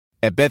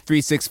At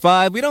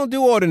Bet365, we don't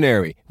do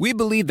ordinary. We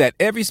believe that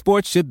every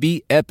sport should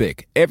be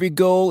epic. Every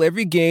goal,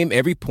 every game,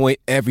 every point,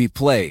 every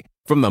play.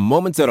 From the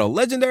moments that are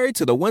legendary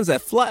to the ones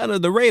that fly under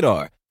the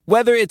radar.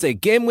 Whether it's a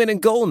game-winning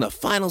goal in the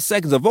final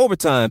seconds of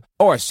overtime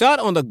or a shot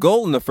on the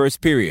goal in the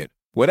first period.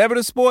 Whatever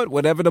the sport,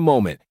 whatever the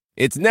moment.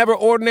 It's never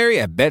ordinary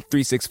at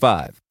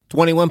Bet365.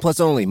 21 plus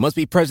only. Must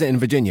be present in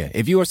Virginia.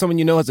 If you or someone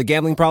you know has a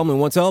gambling problem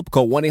and wants help,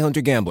 call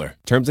 1-800-GAMBLER.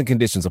 Terms and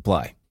conditions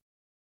apply.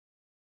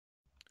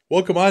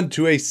 Welcome on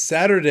to a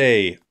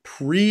Saturday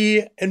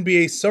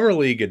pre-NBA Summer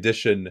League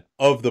edition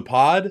of the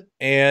pod,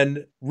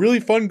 and really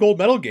fun gold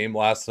medal game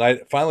last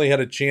night. Finally had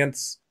a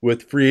chance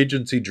with free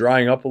agency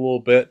drying up a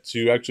little bit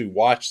to actually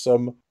watch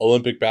some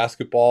Olympic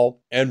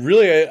basketball. And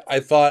really,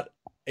 I thought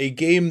a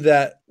game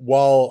that,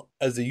 while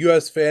as a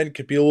U.S. fan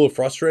could be a little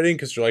frustrating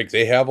because you're like,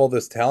 they have all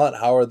this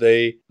talent, how are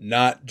they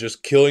not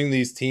just killing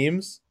these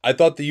teams? I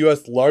thought the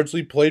U.S.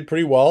 largely played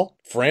pretty well.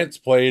 France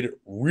played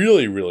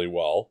really, really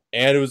well.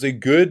 And it was a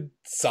good,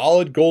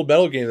 solid gold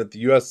medal game that the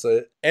U.S.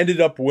 ended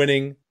up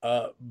winning.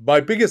 My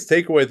biggest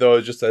takeaway, though,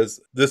 is just as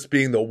this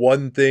being the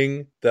one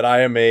thing that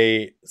I am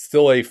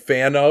still a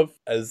fan of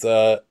as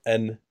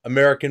an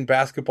American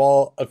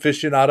basketball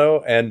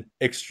aficionado and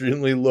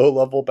extremely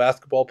low-level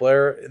basketball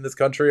player in this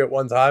country at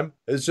one time,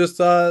 is just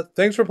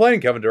thanks for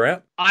playing, Kevin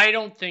Durant. I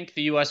don't think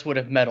the U.S. would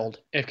have medaled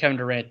if Kevin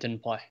Durant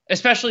didn't play,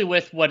 especially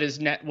with what is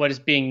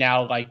being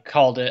now like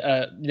called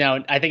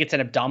now I think it's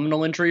an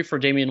abdominal injury for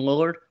Damian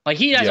Lillard. Like,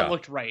 he hasn't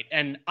looked right,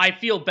 and I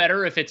feel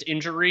better if it's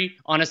injury,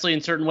 honestly,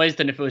 in certain ways,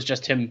 than if it was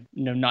just him.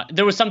 Not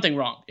there was something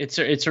wrong. It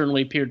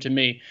certainly appeared to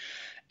me.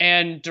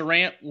 And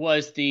Durant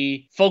was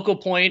the focal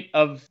point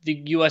of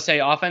the USA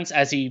offense,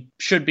 as he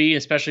should be,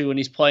 especially when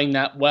he's playing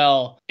that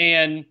well.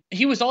 And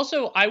he was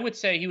also, I would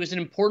say, he was an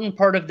important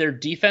part of their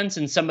defense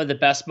in some of the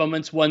best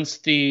moments once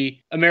the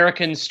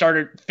Americans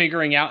started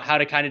figuring out how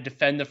to kind of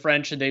defend the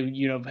French. And they,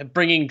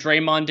 bringing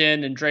Draymond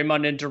in and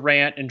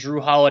Durant and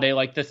Drew Holiday,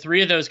 like the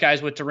three of those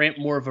guys with Durant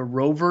more of a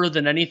rover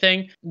than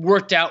anything,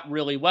 worked out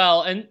really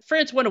well. And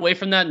France went away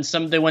from that,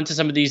 and they went to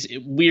some of these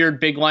weird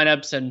big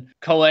lineups, and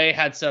Collet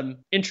had some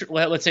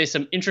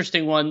some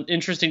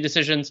interesting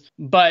decisions,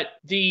 but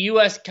the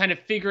U.S. kind of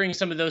figuring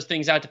some of those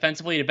things out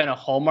defensively had been a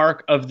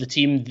hallmark of the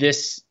team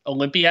this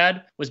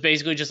Olympiad, was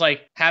basically just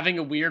like having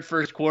a weird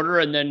first quarter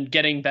and then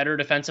getting better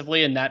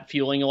defensively, and that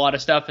fueling a lot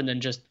of stuff, and then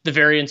just the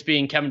variance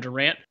being Kevin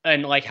Durant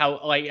and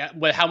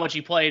how much he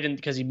played, and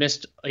because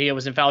he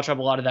was in foul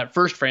trouble a lot of that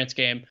first France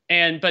game.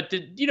 But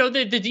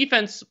the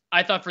defense,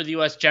 I thought, for the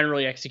U.S.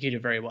 generally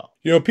executed very well.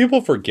 People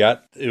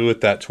forget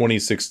with that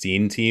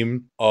 2016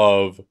 team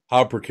of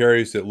how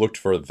precarious it looked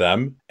for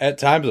them at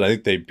times, and I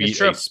think they beat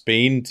a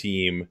Spain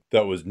team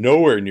that was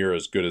nowhere near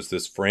as good as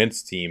this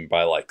France team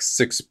by like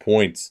 6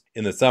 points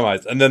in the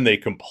semis, and then they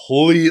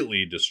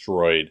completely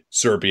destroyed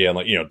Serbia, and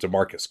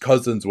DeMarcus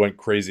Cousins went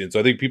crazy. And so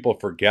I think people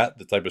forget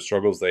the type of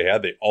struggles they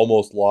had. They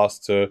almost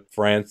lost to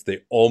France. They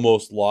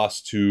almost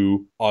lost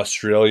to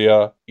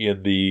Australia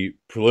in the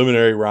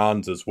preliminary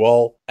rounds as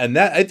well. And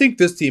that, I think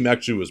this team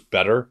actually was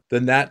better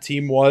than that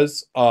team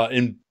was,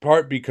 in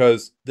part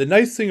because the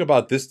nice thing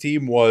about this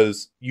team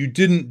was you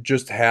didn't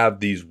just have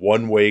these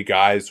one-way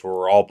guys who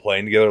were all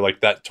playing together.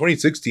 Like that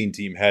 2016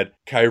 team had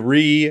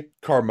Kyrie,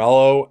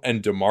 Carmelo,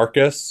 and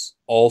DeMarcus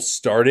all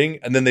starting,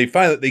 and then they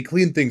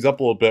cleaned things up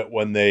a little bit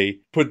when they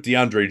put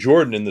DeAndre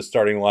Jordan in the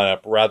starting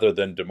lineup rather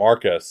than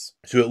DeMarcus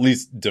to at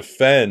least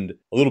defend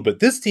a little bit.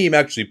 This team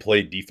actually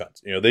played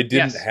defense. They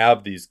didn't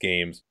have these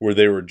games where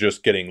they were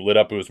just getting lit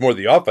up. It was more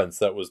the offense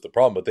that was the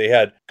problem, but they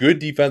had good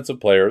defensive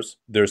players.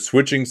 Their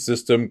switching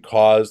system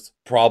caused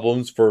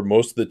problems for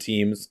most of the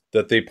teams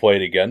that they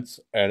played against,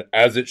 and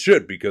as it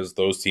should, because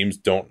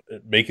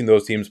making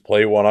those teams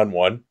play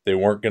one-on-one, they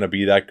weren't going to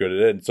be that good at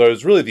it. And so it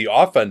was really the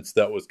offense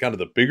that was kind of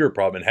the bigger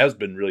problem, and has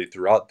been really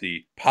throughout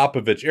the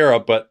Popovich era,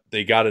 but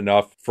they got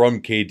enough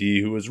from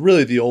KD, who was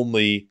really the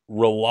only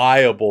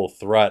reliable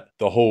threat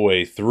the whole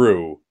way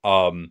through.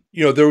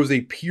 There was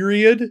a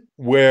period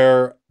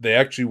where they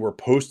actually were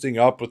posting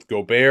up with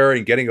Gobert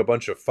and getting a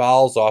bunch of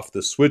fouls off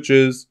the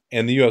switches,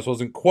 and the U.S.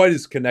 wasn't quite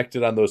as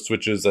connected on those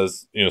switches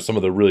as, some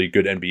of the really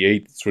good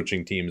NBA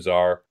switching teams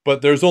are.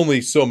 But there's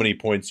only so many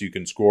points you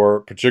can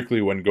score,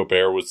 particularly when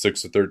Gobert was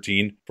 6 of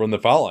 13 from the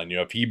foul line.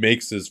 If he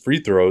makes his free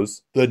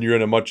throws, then you're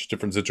in a much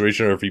different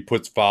situation, or if he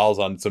puts fouls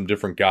on some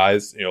different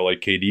guys,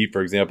 like KD,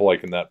 for example,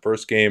 like in that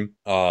first game.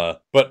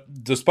 But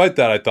despite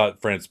that, I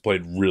thought France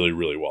played really,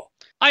 really well.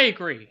 I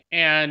agree.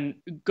 And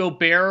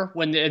Gobert,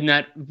 one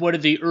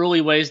of the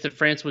early ways that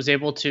France was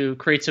able to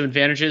create some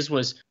advantages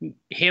was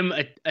him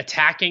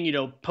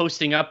attacking,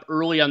 posting up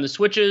early on the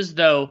switches,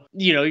 though,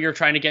 you're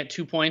trying to get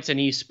 2 points,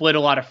 and he split a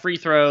lot of free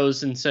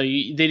throws. And so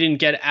they didn't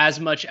get as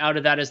much out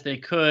of that as they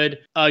could.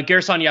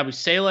 Gerson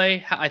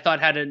Yabusele, I thought,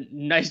 had a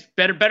nice,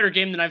 better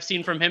game than I've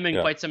seen from him in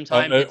quite some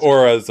time.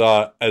 Or as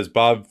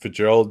Bob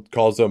Fitzgerald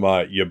calls him,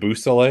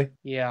 Yabusele.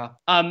 Yeah.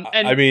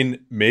 I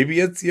mean, maybe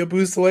it's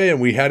Yabusele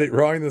and we had it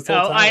wrong this whole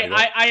time.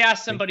 I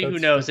asked somebody who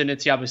knows, and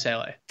it's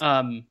Yabusele.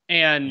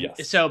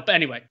 So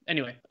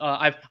anyway,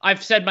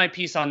 I've said my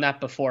piece on that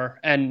before,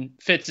 and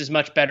Fitz is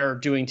much better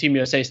doing Team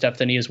USA stuff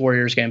than he is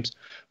Warriors games.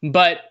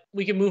 But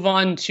we can move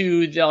on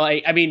to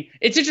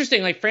it's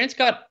interesting. Like, France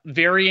got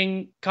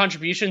varying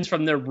contributions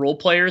from their role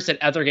players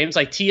at other games.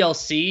 Like,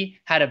 TLC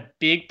had a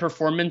big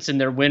performance in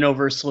their win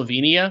over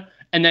Slovenia,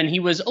 and then he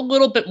was a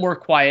little bit more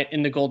quiet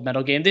in the gold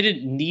medal game. They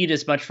didn't need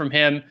as much from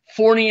him.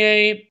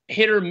 Fournier,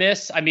 hit or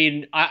miss. I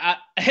mean,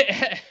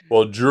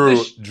 well, Drew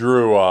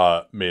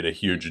made a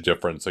huge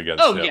difference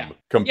against him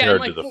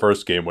compared to the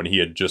first game when he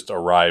had just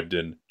arrived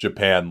in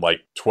Japan like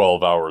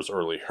 12 hours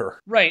earlier.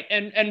 Right.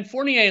 And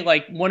Fournier,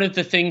 like, one of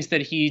the things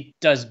that he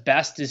does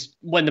best is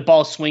when the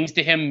ball swings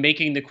to him,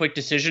 making the quick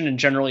decision and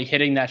generally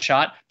hitting that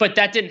shot. But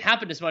that didn't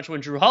happen as much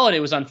when Drew Holiday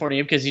was on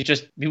Fournier because he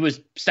was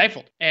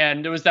stifled.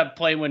 And there was that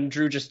play when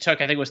Drew just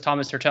took, I think it was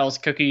Thomas Hurtel's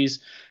cookies.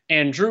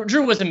 And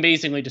Drew was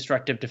amazingly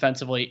destructive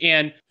defensively,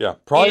 and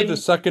probably the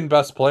second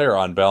best player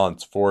on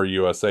balance for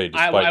USA.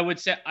 I would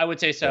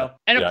say so. Yeah.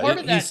 And a part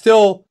of that, he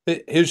still,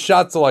 his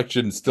shot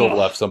selection still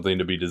left something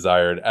to be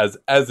desired, as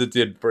it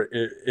did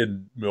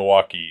in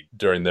Milwaukee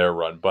during their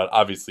run. But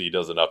obviously, he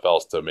does enough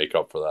else to make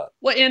up for that.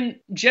 Well, and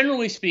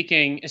generally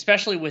speaking,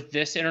 especially with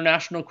this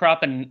international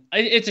crop, and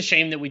it's a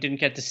shame that we didn't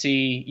get to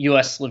see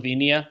US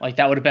Slovenia. Like,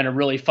 that would have been a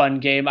really fun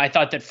game. I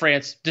thought that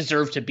France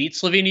deserved to beat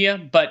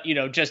Slovenia, but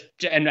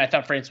and I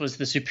thought France was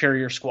the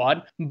superior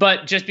squad.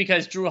 But just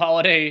because Drew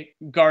Holiday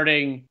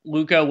guarding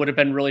Luka would have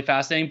been really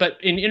fascinating. But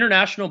in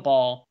international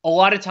ball, a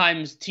lot of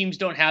times teams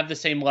don't have the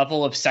same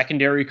level of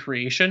secondary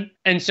creation.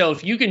 And so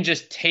if you can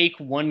just take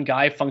one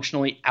guy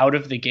functionally out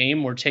of the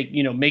game or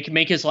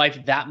make his life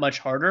that much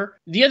harder,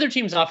 the other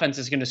team's offense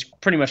is going to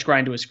pretty much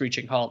grind to a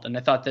screeching halt. And I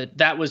thought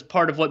that was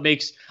part of what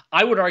makes,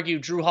 I would argue,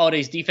 Drew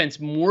Holiday's defense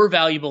more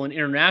valuable in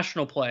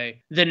international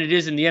play than it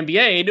is in the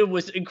NBA. And it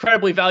was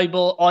incredibly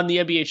valuable on the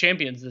NBA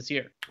champions this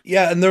year.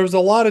 Yeah, and there was a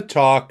lot of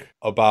talk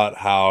about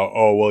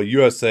how,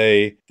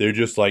 USA, they're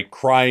just like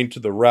crying to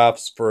the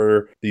refs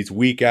for these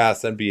weak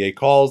ass NBA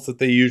calls that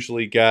they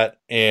usually get.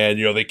 And,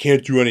 they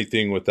can't do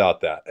anything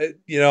without that.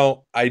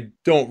 I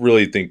don't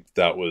really think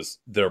that was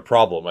their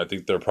problem. I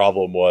think their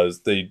problem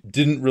was they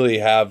didn't really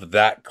have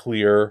that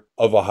clear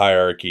of a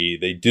hierarchy.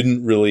 They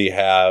didn't really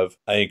have,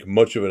 I think,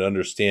 much of an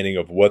understanding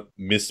of what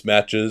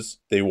mismatches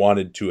they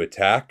wanted to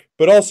attack.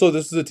 But also,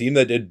 this is a team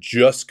that had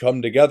just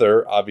come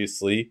together,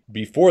 obviously,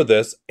 before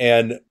this.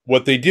 And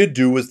what they did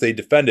do was they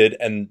defended,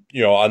 and,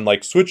 on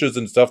like switches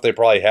and stuff, they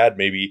probably had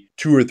maybe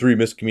 2 or 3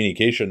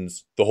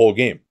 miscommunications the whole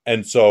game.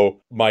 And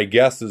so my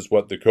guess is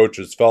what the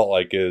coaches felt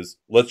like is,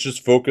 let's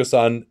just focus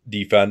on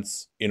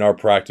defense in our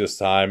practice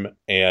time.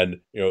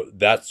 And,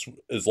 that's,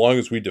 as long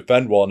as we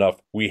defend well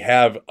enough, we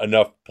have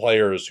enough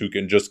players who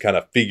can just kind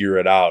of figure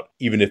it out,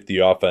 even if the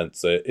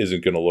offense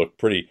isn't going to look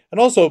pretty.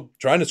 And also,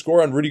 trying to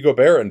score on Rudy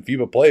Gobert in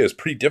FIBA play is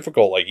pretty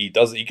difficult. Like, he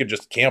could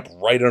just camp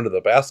right under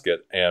the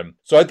basket. And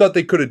so I thought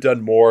they could have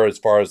done more as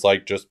far as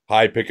like just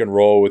high pick and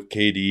roll with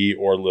KD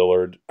or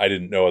Lillard. I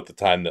didn't know at the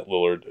time that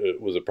Lillard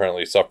was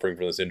apparently suffering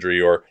from this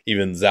injury, or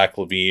even Zach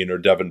LaVine or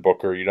Devin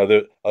Booker.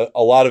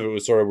 A lot of it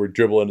was sort of, we're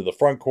dribble into the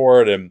front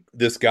court, and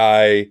this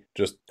guy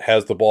just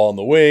has the ball in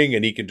the wing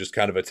and he can just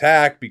kind of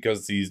attack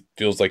because he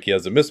feels like he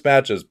has a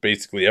mismatch, as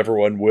basically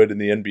everyone would in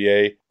the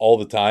NBA all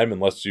the time,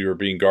 unless you were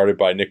being guarded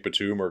by Nick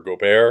Batum or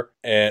Gobert.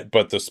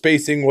 But the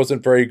spacing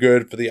wasn't very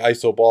good for the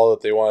ISO ball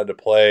that they wanted to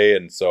play,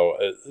 and so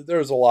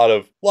there's a lot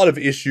of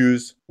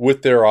issues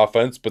with their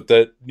offense, but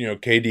that,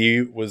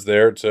 KD was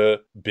there to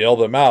bail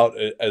them out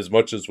as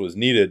much as was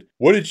needed.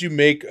 What did you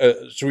make?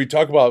 Should we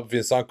talk about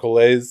Vincent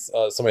Collet's,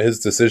 some of his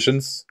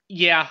decisions?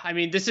 Yeah, I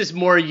mean, this is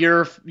more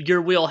your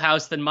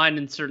wheelhouse than mine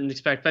in certain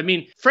respect. But I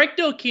mean, Frank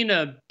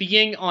Ntilikina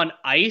being on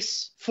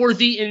ice for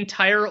the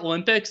entire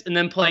Olympics and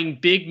then playing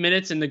big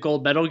minutes in the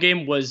gold medal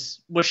game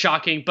was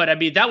shocking. But I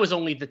mean, that was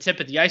only the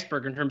tip of the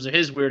iceberg in terms of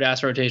his weird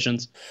ass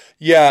rotations.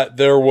 Yeah,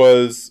 there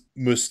was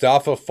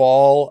Mustafa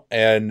Fall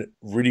and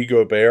Rudy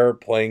Gobert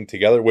playing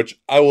together, which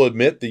I will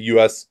admit the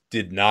U.S.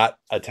 did not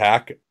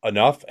attack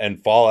enough,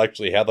 and Fall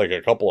actually had like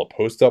a couple of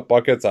post-up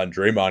buckets on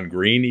Draymond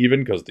Green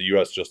even, because the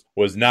U.S. just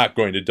was not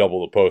going to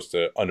double the post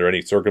under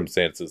any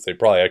circumstances. They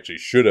probably actually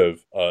should have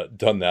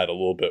done that a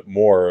little bit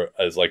more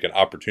as like an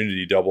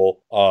opportunity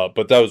double,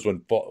 but that was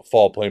when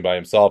Fall playing by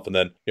himself, and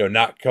then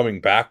not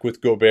coming back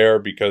with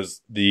Gobert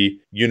because the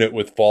unit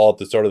with Fall at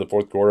the start of the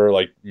fourth quarter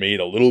like made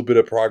a little bit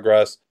of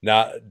progress.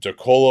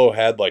 DeColo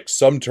had like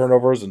some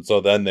turnovers, and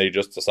so then they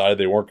just decided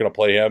they weren't going to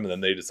play him, and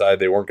then they decided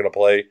they weren't going to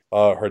play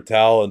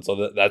Hurtel, and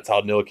so that's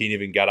how Ntilikina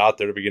even got out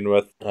there to begin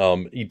with.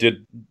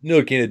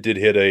 Ntilikina did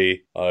hit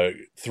a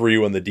 3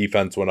 when the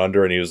defense went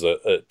under, and he was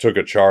took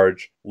a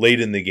charge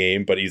late in the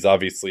game, but he's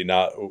obviously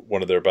not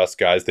one of their best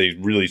guys. They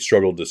really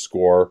struggled to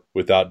score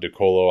without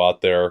DeColo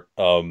out there.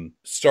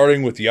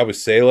 Starting with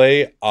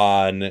Yabusele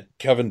on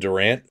Kevin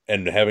Durant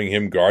and having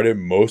him guard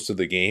him most of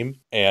the game,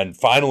 and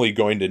finally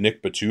going to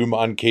Nick Batum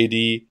on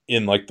KD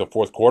in like the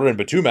fourth quarter. And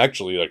Batum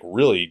actually like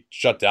really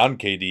shut down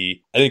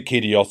KD. I think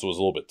KD also was a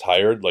little bit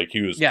tired. Like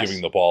he was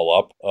giving the ball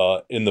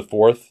up in the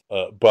fourth,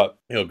 but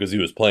because he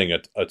was playing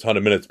a ton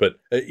of minutes. But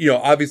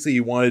obviously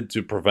he wanted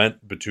to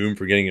prevent Batum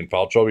from getting in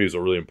foul trouble. He was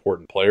a really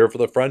important player for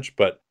the French,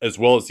 but as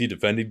well as he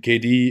defended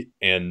KD,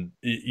 and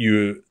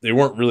they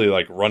weren't really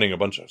like running a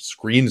bunch of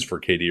screens for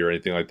KD or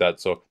anything like that.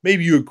 So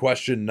maybe you would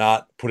question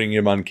not putting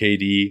him on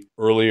KD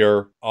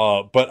earlier.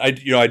 But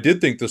I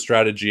did think the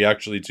strategy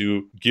actually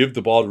to give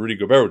the ball to Rudy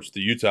Gobert, which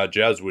the Utah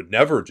Jazz would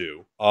never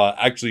do,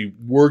 actually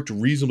worked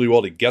reasonably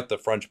well to get the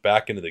French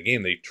back into the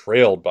game. They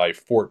trailed by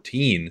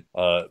 14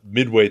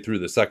 midway through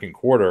the second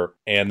quarter,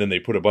 and then they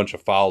put a bunch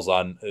of fouls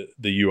on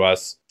the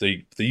U.S.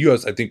 The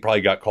U.S. I think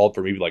probably got called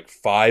for maybe like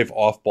 5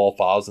 off-ball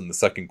fouls in the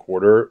second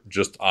quarter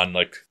just on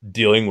like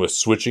dealing with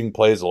switching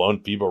plays alone.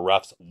 FIBA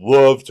refs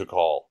love to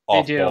call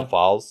off-ball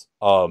fouls.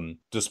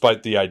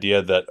 Despite the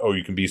idea that,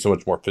 you can be so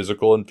much more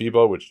physical in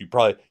FIBA, which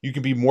you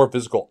can be more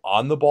physical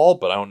on the ball,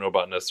 but I don't know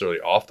about necessarily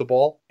off the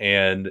ball.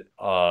 And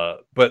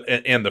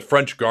the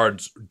French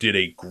guards did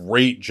a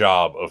great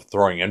job of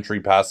throwing entry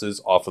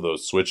passes off of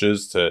those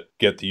switches to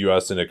get the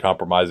U.S. into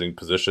compromising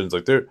positions.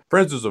 Like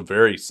France is a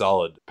very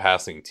solid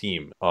passing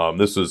team.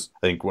 This was,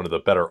 I think, one of the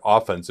better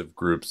offensive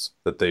groups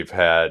that they've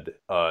had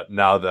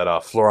now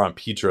that Florent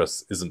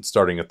Petrus isn't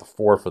starting at the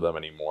 4 for them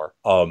anymore.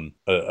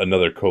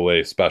 Another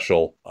Collet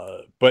special.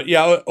 But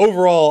yeah,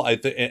 overall, I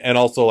think, and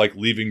also like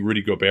leaving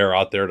Rudy Gobert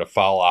out there to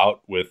foul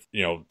out with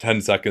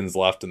 10 seconds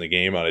left in the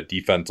game on a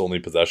defense-only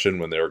possession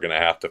when they were going to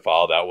have to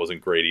foul, that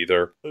wasn't great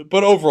either.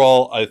 But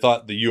overall, I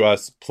thought the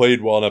U.S.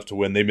 played well enough to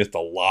win. They missed a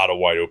lot of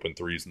wide open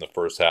threes in the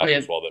first half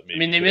as well. That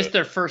they missed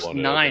their first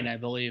 9, I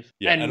believe,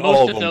 and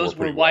most of those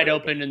were wide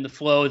open in the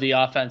flow of the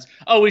offense.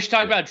 Oh, we should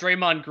talk about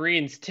Draymond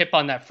Green's tip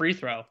on that free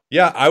throw.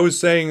 Yeah, I was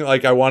saying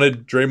like I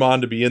wanted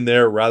Draymond to be in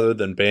there rather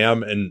than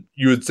Bam, and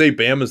you would say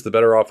Bam is the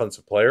better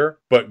offensive player,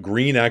 but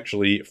Green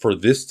actually, for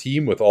this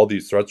team with all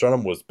these threats on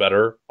him, was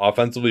better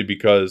offensively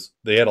because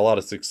they had a lot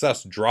of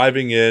success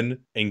driving in,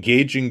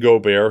 engaging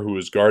Gobert, who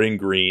was guarding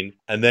Green,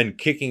 and then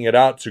kicking it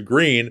out to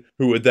Green,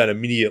 who would then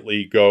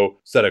immediately go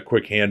set a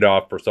quick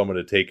handoff for someone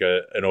to take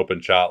an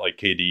open shot like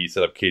KD,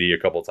 set up KD a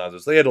couple of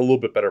times. So they had a little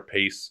bit better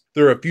pace.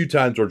 There were a few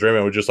times where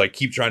Draymond would just like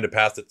keep trying to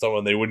pass it to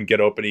someone. They wouldn't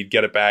get open. He'd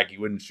get it back. He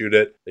wouldn't shoot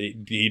it.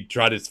 He'd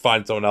try to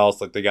find someone else.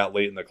 Like they got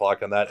late in the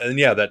clock on that. And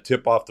yeah, that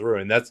tip off through.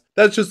 And that's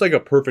just like a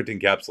perfect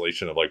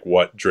encapsulation of like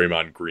what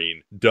Draymond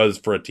Green does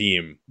for a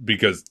team,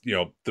 because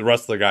the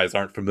rest of the guys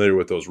aren't familiar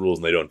with those rules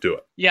and they don't do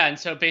it. Yeah, and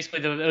so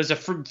basically it was a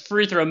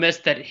free throw miss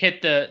that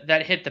hit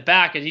the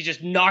back, and he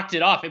just knocked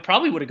it off. It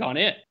probably would have gone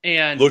in,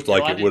 and looked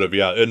like it would have.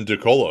 Yeah, and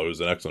DeColo is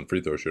an excellent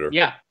free throw shooter.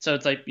 Yeah, so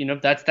it's like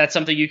that's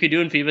something you could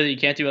do in FIBA that you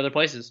can't do other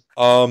places.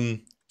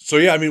 So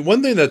yeah, I mean,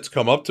 one thing that's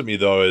come up to me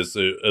though is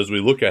as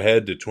we look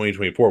ahead to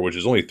 2024, which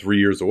is only 3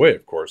 years away,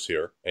 of course,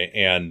 here,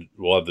 and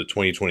we'll have the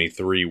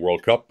 2023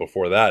 World Cup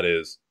before that,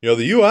 is the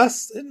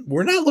U.S.,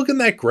 we're not looking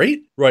that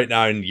great right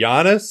now. And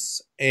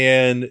Giannis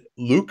and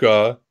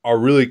Luka are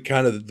really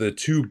kind of the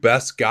two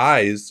best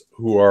guys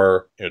who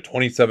are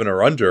 27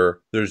 or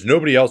under. There's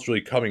nobody else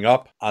really coming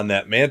up on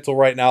that mantle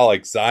right now.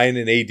 Like Zion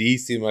and AD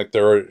seem like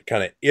they're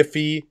kind of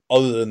iffy.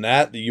 Other than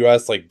that, the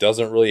U.S.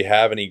 doesn't really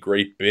have any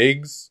great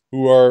bigs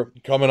who are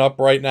coming up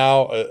right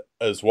now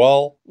as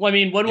well. Well, I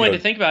mean, one way to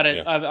think about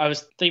it, I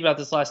was thinking about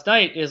this last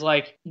night, is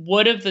like,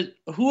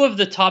 who of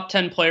the top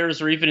 10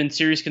 players or even in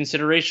serious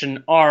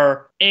consideration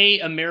are A,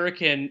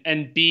 American,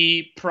 and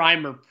B,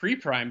 prime or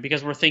pre-prime,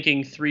 because we're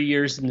thinking 3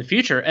 years in the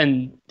future.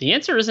 And the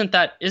answer isn't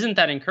that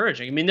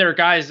encouraging. I mean, there are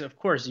guys, of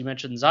course, you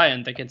mentioned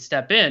Zion, that can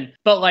step in,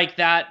 but like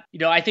that,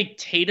 I think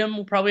Tatum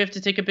will probably have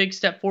to take a big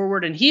step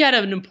forward, and he had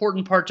an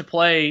important part to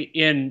play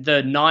in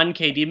the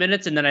non-KD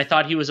minutes, and then I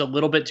thought he was a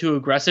little bit too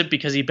aggressive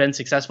because he'd been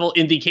successful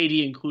in the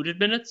KD included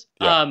minutes.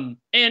 Yeah.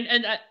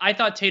 And I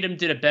thought Tatum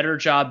did a better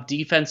job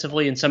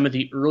defensively in some of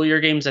the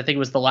earlier games. I think it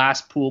was the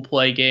last pool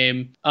play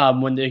game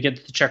when they get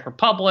to the Czech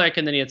Republic,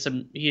 and then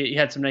he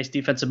had some nice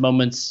defensive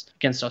moments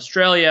against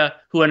Australia,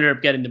 who ended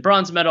up getting the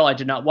bronze medal. I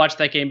did not watch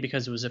that game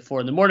because it was at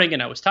 4 a.m.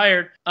 and I was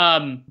tired.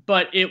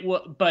 But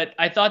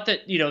I thought that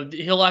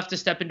he'll have to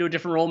step into a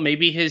different role.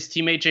 Maybe his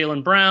teammate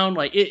Jaylen Brown,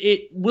 like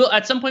it will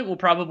at some point. We'll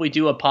probably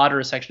do a pod or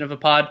a section of a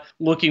pod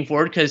looking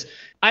forward, because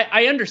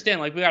I understand,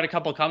 like, we got a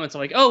couple of comments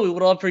like, we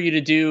would love for you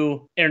to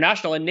do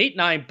international. And Nate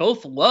and I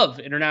both love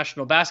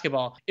international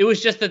basketball. It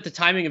was just that the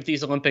timing of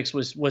these Olympics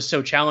was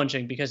so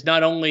challenging, because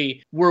not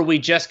only were we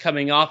just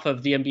coming off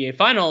of the NBA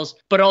Finals,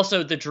 but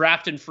also the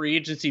draft and free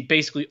agency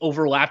basically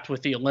overlapped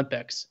with the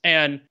Olympics.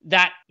 And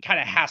that kind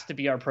of has to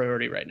be our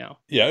priority right now.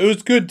 Yeah, it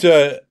was good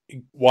to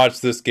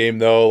watch this game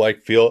though,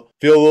 like feel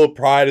a little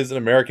pride as an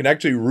American,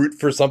 actually root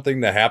for something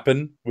to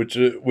happen, which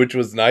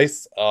was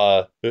nice.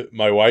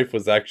 My wife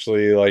was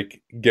actually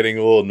like getting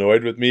a little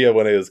annoyed with me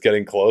when it was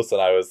getting close,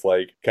 and I was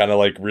like kind of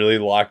like really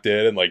locked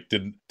in and like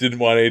didn't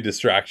want any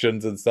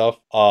distractions and stuff.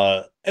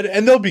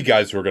 And there'll be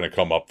guys who are going to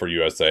come up for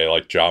USA,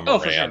 like Ja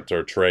Morant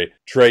or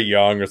Trey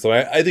Young or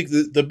something. I think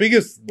the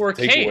biggest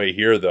takeaway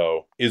here,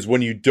 though, is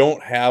when you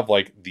don't have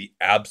like the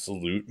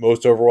absolute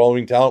most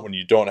overwhelming talent, when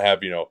you don't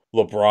have,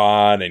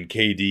 LeBron and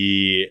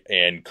KD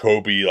and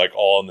Kobe like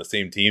all on the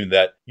same team,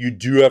 that you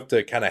do have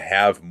to kind of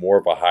have more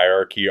of a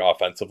hierarchy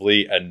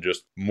offensively and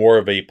just more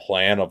of a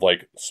plan of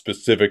like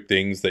specific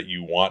things that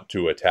you want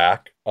to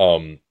attack.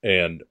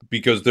 And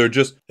because they're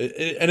just,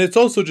 and it's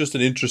also just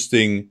an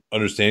interesting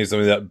understanding,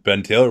 something that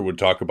Ben Taylor would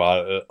talk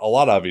about a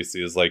lot,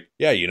 obviously, is like,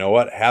 yeah, you know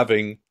what,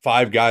 having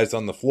 5 guys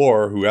on the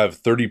floor who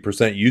have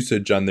 30%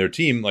 usage on their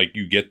team, like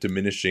you get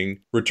diminishing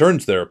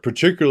returns there,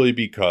 particularly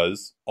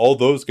because all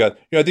those guys,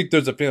 I think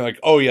there's a feeling like,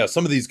 oh yeah,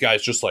 some of these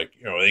guys just like,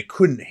 they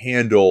couldn't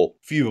handle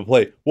FIBA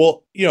play.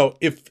 Well,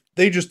 if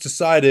they just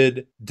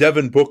decided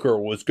Devin Booker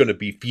was going to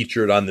be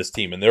featured on this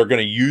team and they're going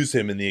to use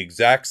him in the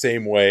exact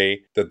same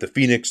way that the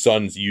Phoenix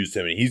Suns used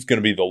him, and he's going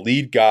to be the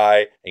lead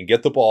guy and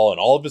get the ball in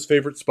all of his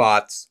favorite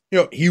spots,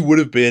 he would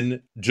have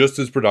been just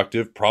as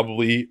productive,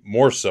 probably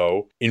more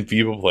so in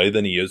FIBA play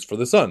than he is for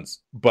the Suns.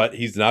 But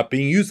he's not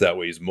being used that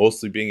way. He's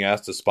mostly being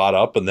asked to spot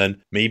up and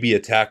then maybe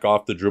attack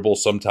off the dribble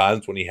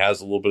sometimes when he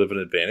has a little bit of an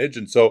advantage.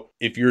 And so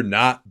if you're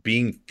not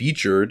being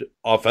featured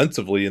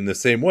offensively in the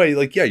same way,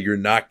 like, yeah, you're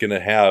not going to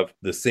have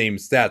the same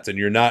stats, and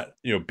you're not,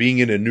 being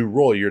in a new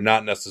role, you're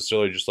not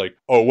necessarily just like,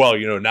 oh, well,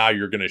 now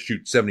you're going to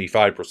shoot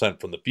 75%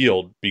 from the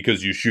field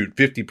because you shoot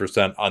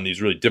 50% on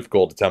these really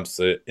difficult attempts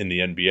in the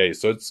NBA.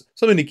 So it's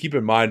something to keep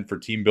in mind for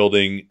team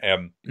building.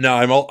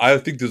 Now I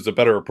think there's a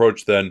better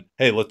approach than,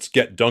 hey, let's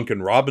get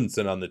Duncan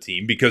Robinson on the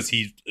team because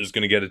he is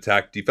going to get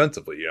attacked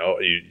defensively,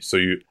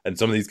 and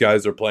some of these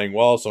guys are playing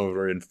well, some of them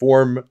are in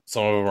form,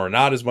 some of them are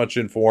not as much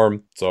in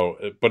form. So,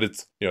 but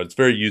it's, it's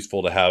very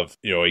useful to have,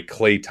 a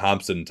Klay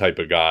Thompson type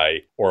of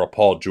guy or a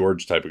Paul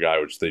George type of guy,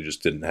 which they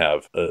just didn't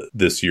have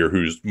this year,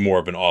 who's more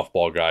of an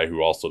off-ball guy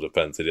who also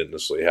defends. They didn't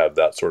necessarily have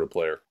that sort of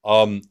player.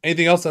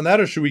 Anything else on that,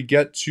 or should we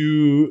get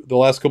to the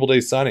last couple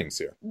days signings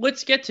here?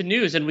 Let's get to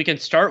news, and we can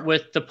start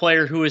with the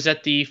player who is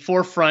at the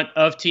forefront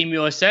of Team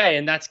USA,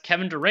 and that's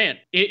Kevin Durant.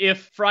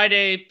 If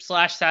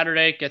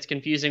Friday/Saturday gets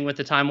confusing with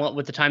the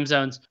time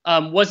zones,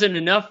 wasn't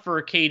enough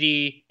for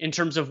KD in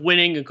terms of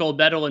winning a gold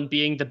medal and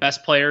being the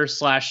best player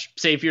 /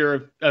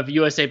 savior of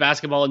USA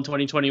basketball in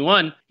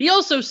 2021, he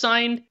also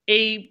signed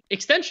a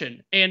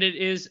extension, and it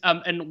is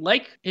and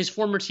like his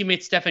former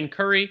teammate Stephen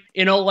Curry,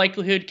 in all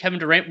likelihood, Kevin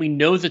Durant, we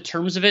know the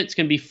terms of it. It's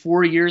going to be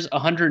 4 years,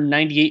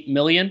 $198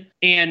 million.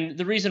 And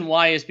the reason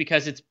why is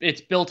because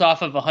it's built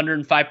off of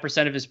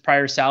 105% of his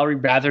prior salary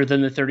rather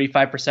than the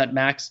 35%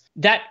 max.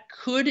 That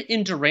could,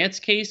 in Durant's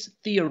case,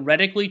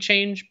 theoretically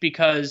change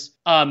because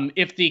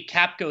if the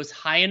cap goes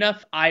high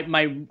enough,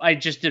 I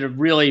just did a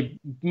really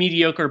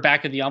mediocre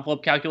back of the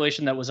envelope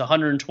calculation that was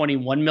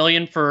 121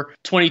 million for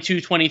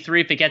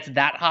 22-23. If it gets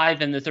that high,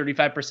 then the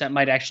 35%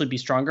 might actually be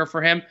stronger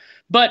for him.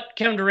 But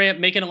Kevin Durant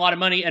making a lot of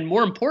money, and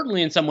more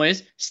importantly, in some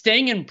ways,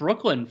 staying in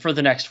Brooklyn for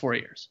the next 4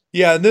 years.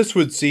 Yeah, and this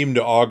would seem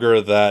to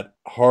augur that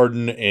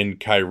Harden and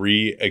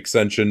Kyrie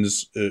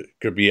extensions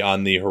could be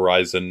on the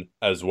horizon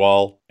as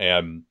well.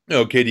 And,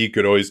 KD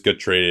could always get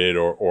traded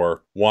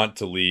or want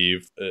to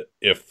leave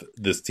if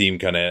this team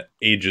kind of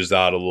ages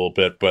out a little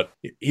bit. But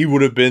he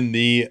would have been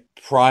the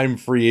prime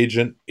free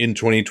agent in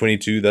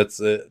 2022. That's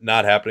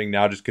not happening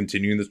now, just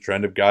continuing this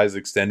trend of guys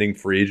extending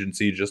free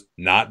agency, just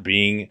not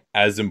being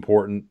as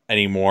important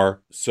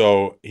anymore.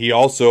 So he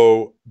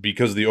also,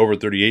 because of the over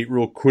 38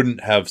 rule,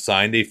 couldn't have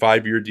signed a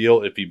 5-year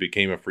deal if he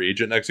became a free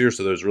agent next year.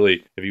 So there's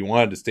really, if he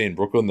wanted to stay in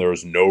Brooklyn, there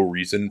was no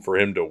reason for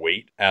him to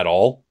wait at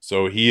all.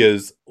 So he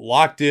is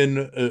locked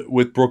in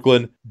with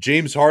Brooklyn.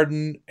 James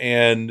Harden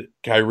and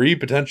Kyrie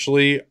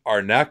potentially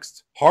are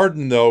next.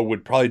 Harden, though,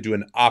 would probably do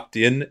an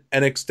opt-in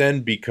and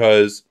extend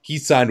because he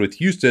signed with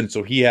Houston,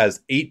 so he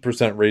has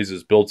 8%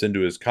 raises built into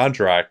his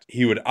contract.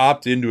 He would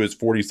opt into his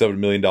 $47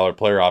 million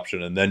player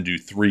option and then do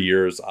 3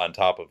 years on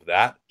top of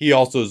that. He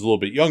also is a little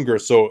bit younger,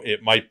 so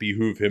it might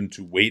behoove him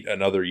to wait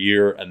another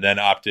year and then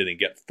opt in and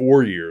get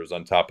 4 years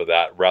on top of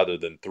that rather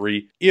than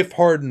 3. If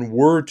Harden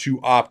were to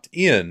opt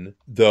in,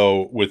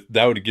 though,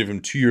 that would give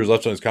him 2 years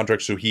left on his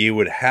contract, so he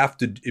would have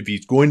to, if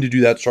he's going to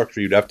do that structure,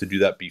 he'd have to do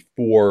that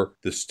before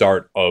the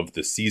start of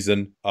the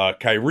season.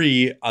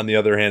 Kyrie, on the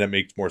other hand, it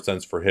makes more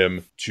sense for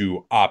him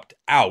to opt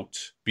out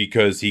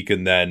because he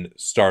can then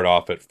start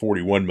off at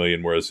 $41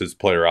 million, whereas his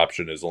player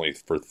option is only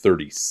for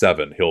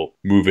 $37. He'll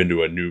move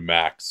into a new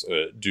max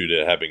due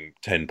to having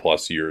 10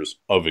 plus years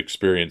of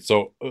experience.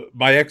 So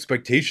my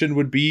expectation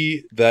would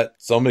be that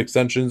some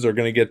extensions are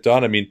going to get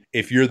done. I mean,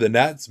 if you're the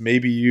Nets,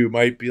 maybe you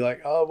might be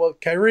like, oh, well,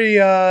 Kyrie,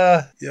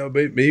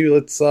 maybe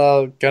let's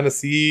kind of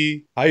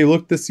see how you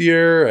look this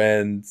year.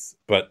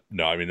 But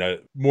no, I mean,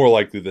 more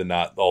likely than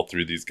not, all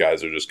three of these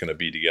guys are just going to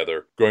be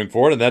together going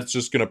forward. And that's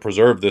just going to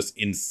preserve this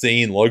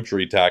insane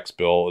luxury tax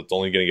bill. It's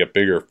only going to get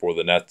bigger for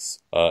the Nets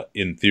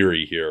in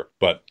theory here.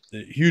 But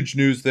huge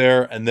news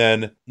there. And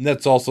then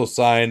Nets also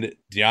signed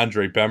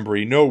DeAndre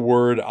Bembry. No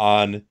word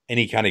on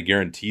any kind of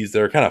guarantees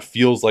there. It kind of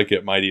feels like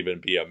it might even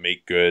be a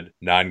make good,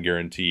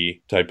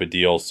 non-guarantee type of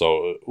deal.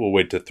 So we'll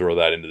wait to throw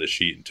that into the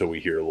sheet until we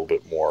hear a little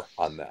bit more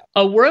on that.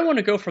 Where I want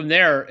to go from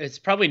there, it's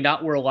probably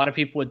not where a lot of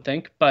people would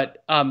think,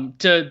 but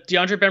to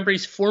DeAndre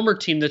Bembry's former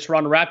team, the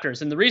Toronto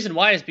Raptors. And the reason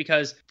why is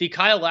because the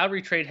Kyle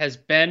Lowry trade has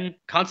been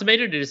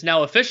consummated. It is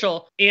now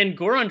official. And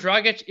Goran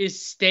Dragic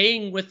is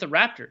staying with the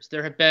Raptors.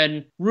 There have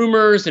been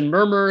rumors and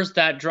murmurs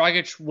that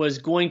Dragic was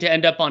going to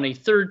end up on a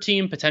third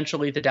team,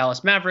 potentially the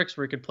Dallas Mavericks,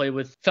 where he could play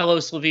with fellow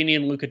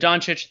Slovenian Luka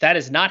Doncic. That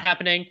is not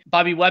happening.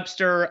 Bobby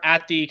Webster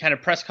at the kind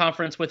of press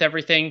conference with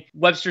everything,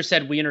 Webster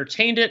said, we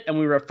entertained it and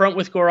we were upfront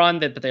with Goran,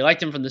 but they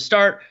liked him from the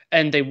start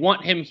and they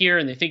want him here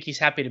and they think he's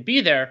happy to be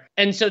there.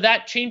 And so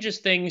that changes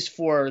things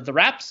for the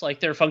Raps. Like,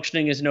 they're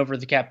functioning as an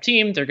over-the-cap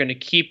team. They're going to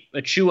keep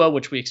Achua,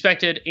 which we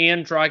expected,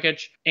 and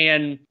Dragic,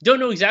 and don't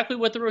know exactly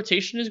what the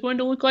rotation is going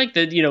to look like.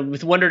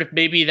 With wondered if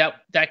maybe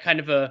that kind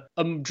of a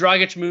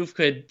Dragic move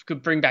could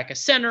bring back a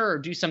center or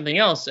do something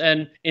else.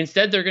 And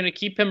instead, they're going to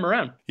keep him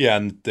around. Yeah,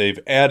 and they've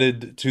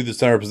added to the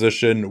center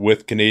position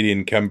with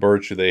Canadian Khem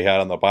Birch, who they had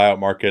on the buyout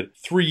market.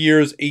 3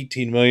 years,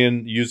 $18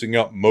 million, using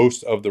up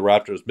most of the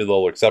Raptors'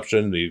 mid-level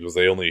exception because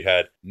they only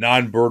had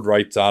non-bird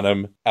rights on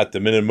him at the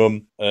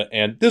minimum.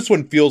 And this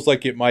one feels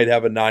like it might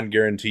have a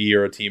non-guarantee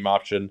or a team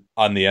option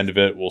on the end of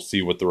it. We'll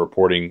see what the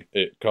reporting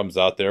comes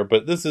out there.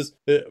 But this is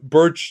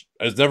Birch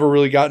has never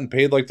really gotten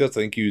paid like this.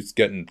 I think he was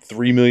getting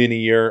 $3 million a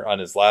year on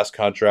his last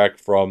contract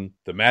from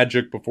the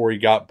Magic before he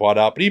got bought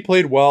out. But he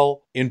played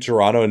well in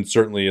Toronto and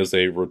certainly is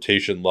a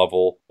rotation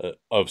level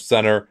of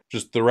center.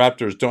 Just the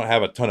Raptors don't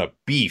have a ton of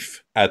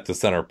beef at the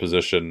center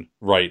position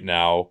right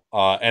now.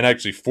 And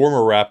actually, former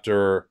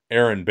Raptor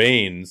Aaron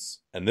Baines.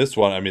 And this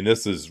one, I mean,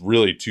 this is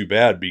really too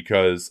bad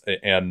because,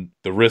 and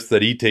the risk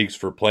that he takes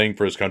for playing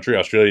for his country,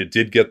 Australia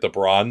did get the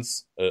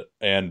bronze,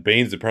 and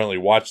Baines apparently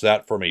watched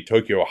that from a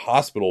Tokyo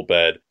hospital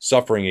bed,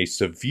 suffering a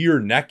severe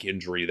neck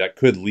injury that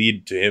could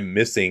lead to him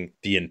missing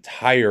the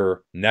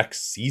entire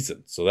next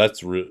season. So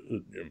that's,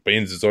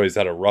 Baines has always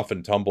had a rough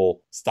and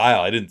tumble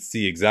style. I didn't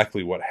see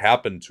exactly what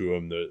happened to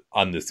him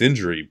on this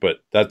injury,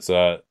 but that's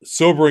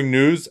sobering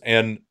news,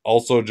 and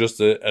also just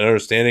an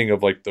understanding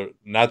of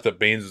not that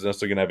Baines is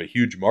necessarily going to have a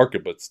huge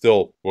market, but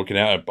still looking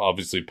at,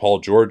 obviously Paul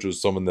George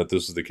was someone that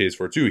this was the case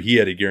for too. He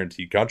had a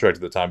guaranteed contract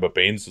at the time, but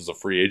Baines was a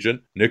free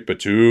agent. Nick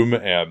Batum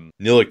and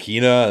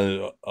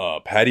Ntilikina,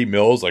 Patty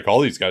Mills, all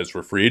these guys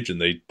were free agent.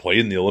 They played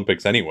in the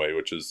Olympics anyway,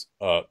 which is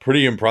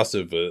pretty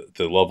impressive,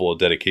 the level of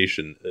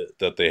dedication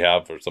that they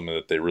have for something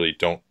that they really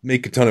don't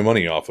make a ton of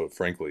money off of,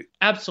 frankly.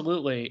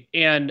 Absolutely.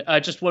 And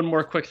just one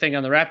more quick thing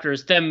on the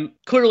Raptors. Them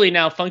clearly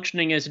now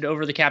functioning as an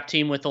over-the-cap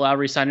team with the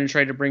Lowry sign and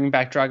trade to bring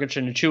back Dragic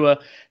and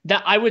Achua.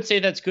 That, I would say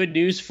that's good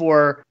news for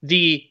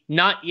the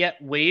not yet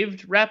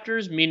waived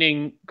Raptors,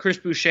 meaning Chris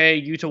Boucher,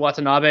 Yuta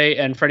Watanabe,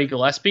 and Freddie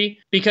Gillespie,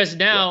 because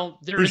now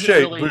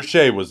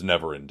Boucher was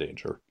never in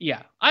danger.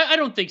 Yeah, I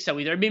don't think so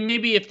either. I mean,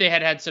 maybe if they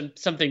had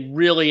something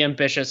really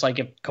ambitious, like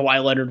if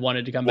Kawhi Leonard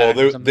wanted to come back.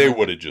 Well, they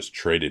would have just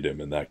traded him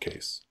in that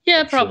case.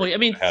 Yeah, probably. I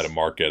mean, had a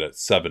market at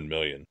 $7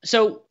 million.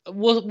 So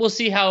we'll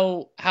see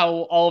how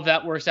all of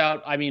that works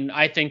out. I mean,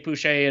 I think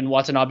Boucher and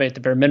Watanabe at the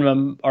bare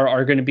minimum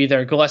are going to be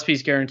there.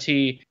 Gillespie's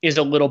guarantee is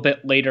a little bit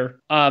later,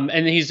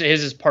 and his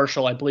is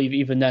partial, I believe,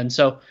 even then.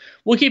 So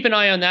we'll keep an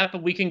eye on that.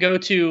 But we can go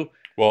to.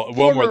 Well,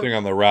 one more thing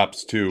on the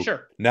Raps, too.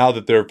 Sure. Now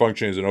that they're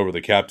functioning as an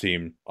over-the-cap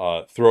team,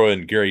 throw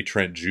in Gary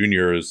Trent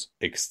Jr.'s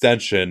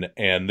extension,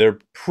 and they're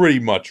pretty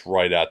much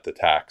right at the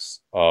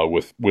tax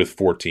with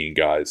 14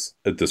 guys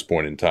at this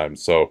point in time.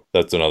 So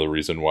that's another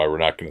reason why we're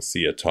not going to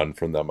see a ton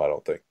from them, I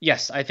don't think.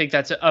 Yes, I think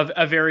that's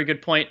a very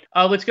good point.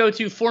 Let's go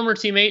to former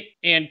teammate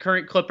and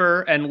current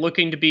Clipper and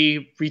looking to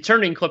be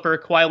returning Clipper,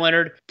 Kawhi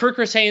Leonard. Per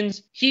Chris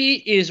Haynes, he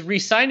is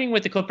re-signing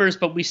with the Clippers,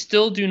 but we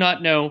still do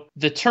not know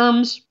the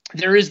terms.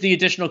 There is the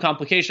additional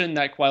complication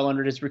that Kawhi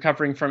Leonard is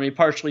recovering from a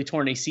partially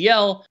torn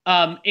ACL.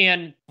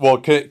 Well,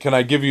 can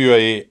I give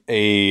you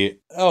a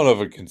I don't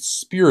have a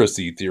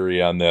conspiracy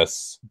theory on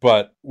this,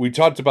 but we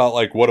talked about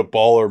like what a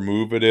baller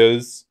move it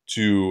is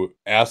to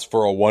ask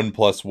for a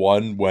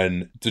 1+1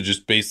 when to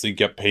just basically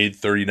get paid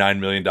 $39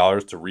 million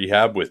to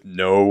rehab with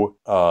no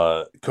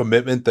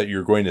commitment that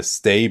you're going to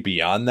stay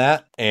beyond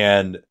that.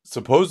 And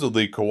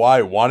supposedly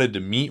Kawhi wanted to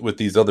meet with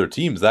these other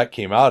teams. That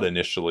came out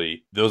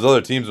initially. Those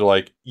other teams are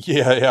like,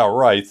 yeah,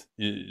 right.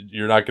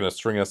 You're not going to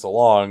string us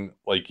along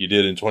like you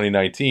did in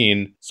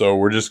 2019. So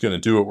we're just going to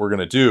do what we're going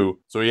to do.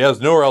 So he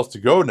has nowhere else to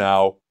go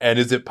now. And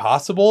is it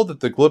possible that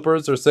the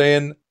Clippers are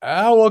saying,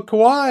 well,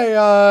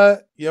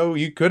 Kawhi,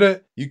 you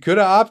could have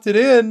opted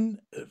in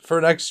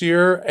for next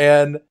year,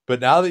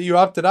 but now that you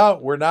opted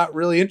out, we're not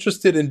really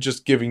interested in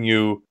just giving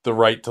you the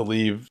right to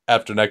leave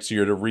after next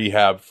year to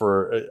rehab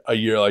for a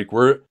year. Like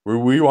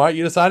we want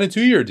you to sign a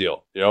 2-year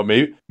deal.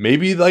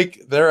 Maybe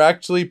like they're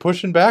actually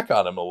pushing back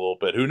on him a little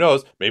bit. Who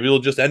knows? Maybe it'll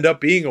just end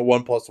up being a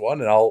 1+1,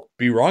 and I'll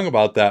be wrong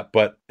about that.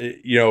 But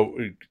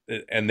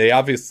and they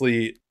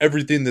obviously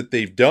everything that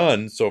they've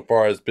done so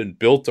far has been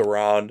built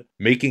around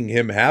making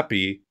him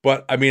happy.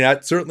 But I mean,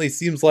 that certainly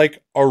seems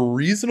like a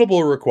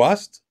reasonable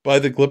request by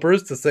the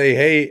Clippers to say,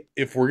 hey,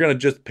 if we're going to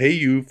just pay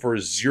you for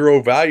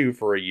zero value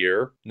for a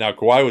year. Now,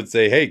 Kawhi would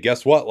say, hey,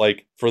 guess what?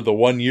 Like for the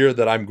 1 year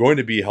that I'm going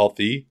to be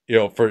healthy,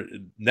 for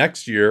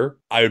next year,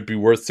 I would be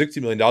worth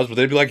 $60 million. But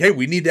they'd be like, hey,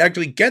 we need to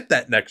actually get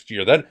that next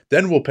year.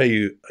 Then we'll pay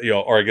you,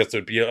 or I guess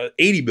it'd be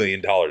 $80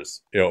 million,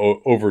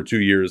 over 2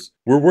 years.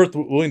 We're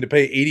willing to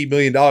pay $80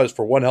 million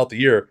for one healthy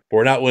year, but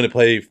we're not willing to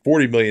pay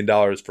 $40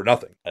 million for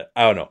nothing.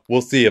 I don't know.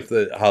 We'll see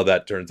how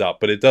that turns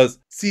out. But it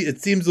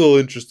seems a little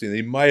interesting.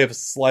 They might have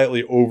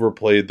slightly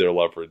overplayed their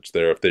leverage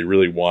there if they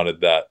really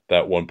wanted that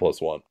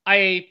 1+1.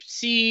 I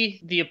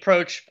see the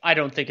approach. I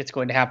don't think it's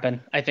going to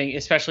happen. I think,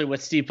 especially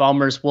with Steve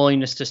Ballmer's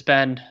willingness to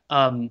spend,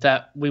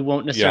 that we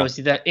won't necessarily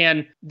see that.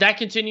 And that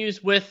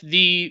continues with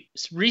the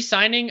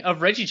re-signing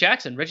of Reggie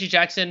Jackson. Reggie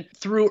Jackson,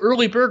 through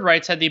early bird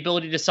rights, had the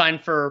ability to sign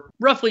for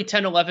roughly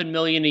 10-11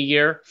 million a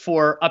year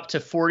for up to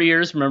 4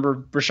 years.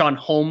 Remember, Richaun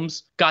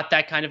Holmes got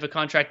that kind of a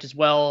contract as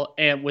well,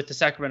 and with the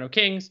Sacramento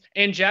Kings.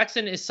 And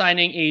Jackson is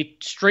signing a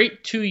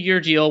straight 2-year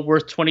deal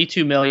worth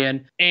 $22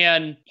 million.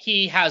 And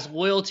he has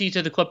loyalty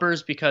to the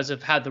Clippers because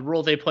of how the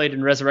role they played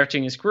in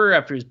resurrecting his career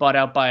after he was bought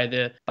out by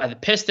the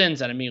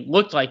Pistons. And I mean, it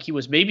looked like he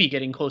was maybe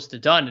getting close to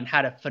done and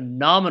had a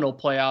phenomenal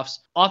playoffs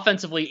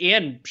offensively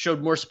and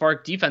showed more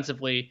spark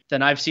defensively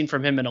than I've seen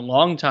from him in a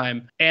long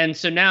time. And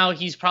so now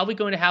he's probably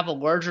going to have a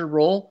larger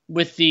role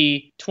with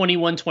the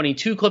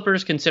 21-22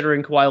 Clippers,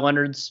 considering Kawhi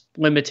Leonard's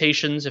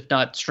limitations, if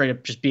not straight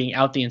up just being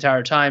out the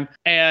entire time.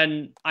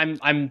 And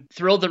I'm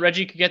thrilled that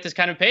Reggie could get this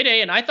kind of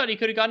payday, and I thought he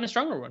could have gotten a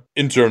stronger one.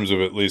 In terms of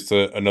at least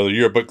another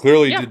year, but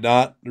clearly did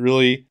not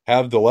really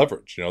have the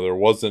leverage. There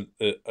wasn't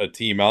a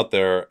team out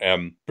there,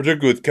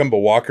 particularly with Kemba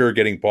Walker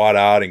getting bought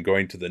out and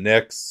going to the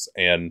Knicks,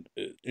 and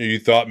you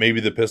thought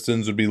maybe the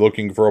Pistons would be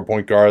looking for a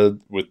point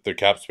guard with the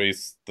cap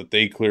space that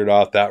they cleared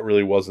off. That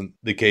really wasn't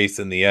the case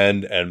in the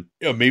end. And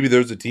maybe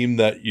there's a team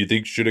that you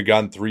think should have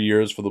gone 3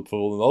 years for the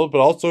pool,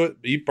 but also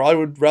he probably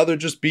would rather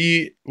just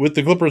be with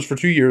the Clippers for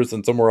 2 years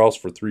than somewhere else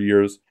for 3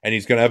 years. And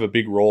he's going to have a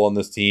big role on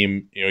this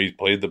team. He's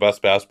played the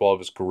best basketball of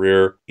his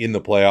career in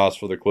the playoffs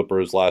for the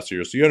Clippers last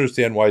year. So you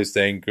understand why he's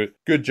saying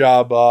good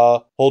job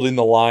holding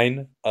the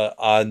line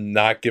on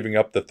not giving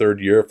up the third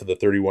year for the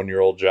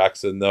 31-year-old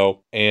Jackson,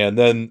 though. And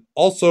then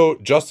also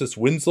Justice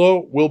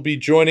Winslow will be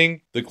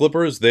joining the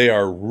Clippers. They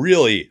are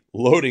really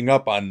loading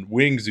up on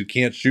wings who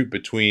can't shoot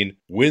between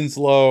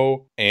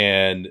Winslow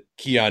and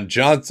Keon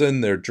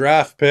Johnson, their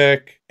draft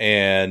pick,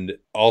 and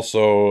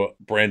also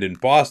Brandon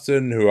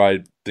Boston, who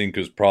I think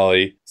is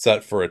probably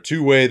set for a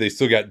 2-way. They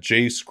still got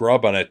Jay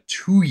Scrubb on a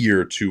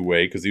 2-year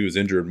 2-way because he was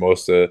injured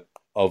most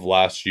of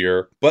last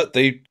year, but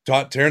they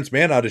taught Terrence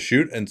Mann how to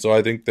shoot, and so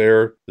I think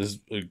this is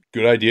a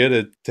good idea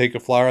to take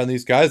a flyer on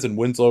these guys, and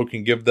Winslow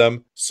can give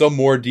them some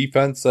more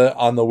defense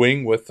on the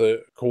wing with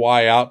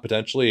Kawhi out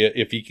potentially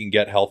if he can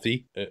get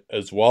healthy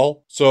as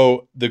well.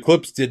 So the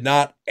Clips did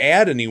not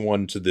add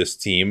anyone to this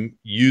team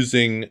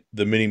using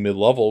the mini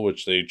mid-level,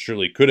 which they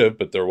surely could have,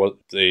 but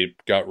they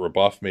got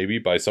rebuffed maybe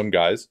by some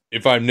guys.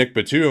 If I'm Nick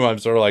Batum, I'm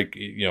sort of like,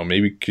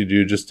 maybe could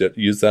you just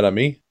use that on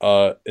me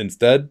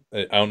instead?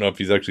 I don't know if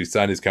he's actually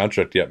signed his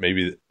contract yet.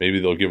 Maybe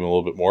they'll give him a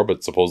little bit more,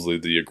 but supposedly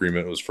the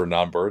agreement was for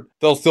non-bird.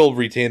 They'll still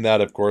retain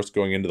that, of course,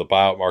 going into the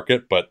buyout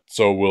market, but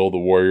so will the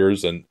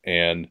Warriors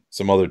and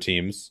some other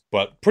teams.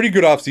 But pretty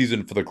good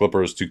offseason for the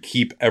Clippers to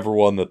keep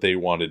everyone that they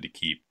wanted to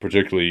keep,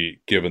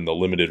 particularly given the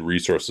limited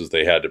resources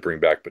they had to bring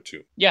back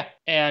Batum. Yeah,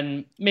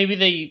 and maybe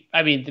they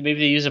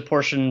use a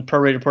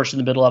prorated portion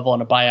of the mid-level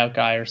on a buyout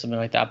guy or something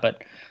like that,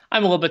 but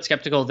I'm a little bit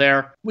skeptical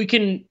there. We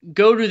can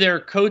go to their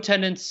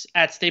co-tenants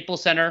at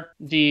Staples Center,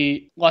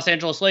 the Los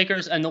Angeles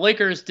Lakers, and the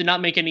Lakers did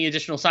not make any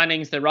additional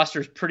signings. Their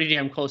roster is pretty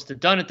damn close to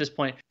done at this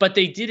point, but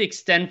they did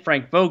extend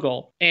Frank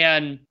Vogel,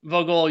 and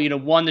Vogel,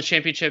 won the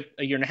championship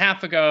a year and a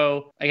half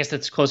ago. I guess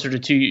that's closer to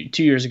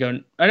two years ago.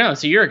 I know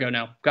it's a year ago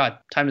now. God,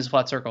 time is a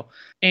flat circle.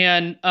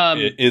 And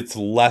it's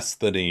less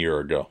than a year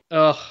ago.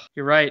 Oh,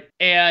 you're right.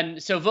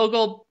 And so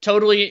Vogel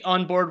totally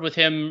on board with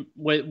him,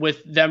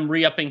 with them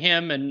re-upping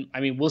him. And I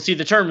mean, we'll see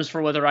the terms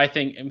for whether I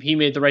think he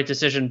made the right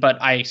decision, but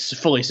I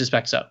fully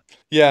suspect so.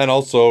 Yeah, and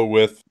also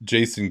with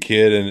Jason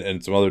Kidd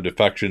and some other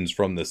defections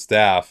from the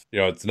staff,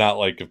 it's not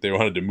like if they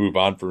wanted to move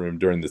on from him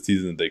during the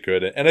season, they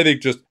could. And I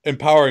think just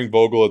empowering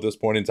Vogel at this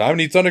point in time,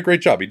 and he's done a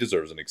great job. He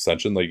deserves an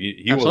extension. Like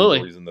he was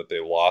the reason that they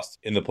lost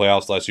in the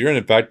playoffs last year. And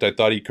in fact, I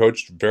thought he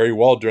coached very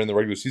well during the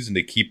regular season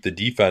to keep the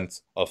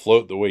defense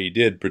afloat the way he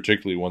did,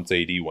 particularly once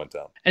AD went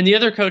down. And the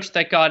other coach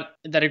that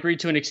agreed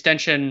to an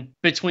extension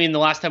between the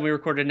last time we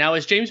recorded now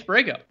is James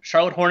Borrego.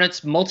 Charlotte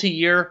Hornets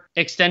multi-year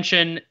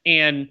extension,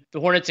 and the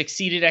Hornets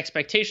exceeded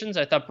expectations.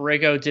 I thought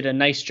Borrego did a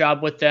nice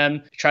job with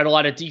them. He tried a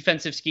lot of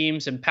defensive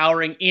schemes,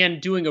 empowering, and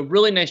doing a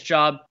really nice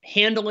job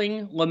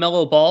handling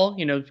LaMelo Ball.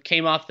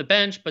 Came off the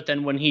bench, but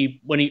then when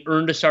he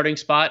earned a starting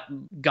spot,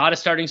 got a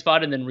starting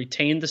spot, and then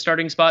retained the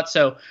starting spot.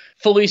 So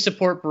fully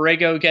support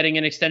Borrego getting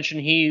an extension.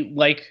 He,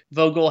 like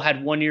Vogel,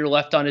 had 1 year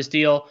left on his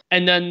deal.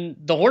 And then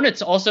the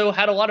Hornets also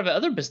had a lot of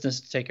other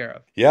business to take care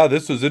of. Yeah,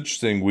 this was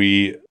interesting.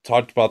 We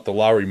talked about the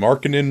Lauri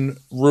Markkanen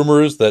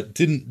rumors that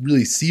didn't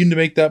really seem to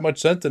make that much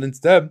sense. And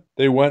instead,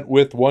 they went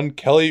with one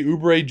Kelly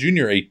Oubre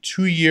Jr., a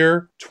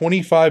 2-year,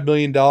 $25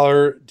 million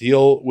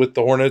deal with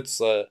the Hornets,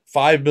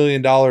 $5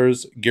 million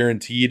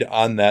guaranteed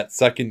on that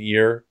second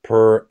year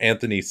per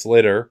Anthony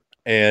Slater.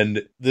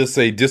 And this is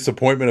a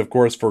disappointment, of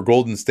course, for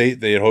Golden State.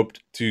 They had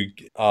hoped to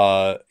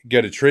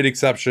get a trade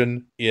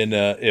exception in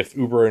if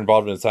Oubre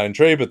involved in a sign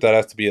trade, but that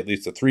has to be at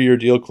least a 3-year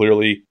deal.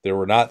 Clearly, there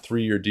were not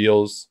 3-year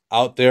deals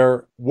out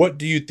there. What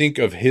do you think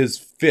of his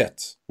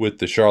fit with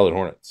the Charlotte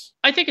Hornets?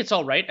 I think it's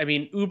all right. I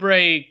mean,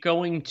 Oubre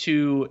going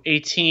to a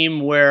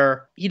team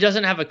where he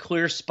doesn't have a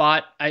clear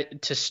spot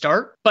to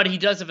start, but he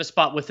does have a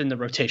spot within the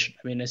rotation.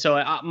 I mean,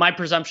 so my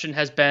presumption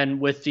has been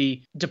with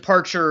the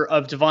departure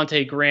of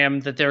Devontae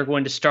Graham that they're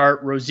going to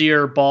start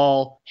Rozier,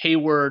 Ball,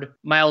 Hayward,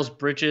 Miles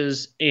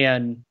Bridges,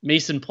 and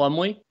Mason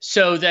Plumlee.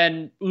 So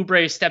then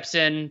Oubre steps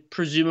in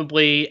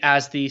presumably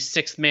as the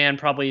sixth man,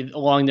 probably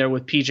along there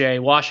with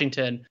PJ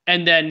Washington.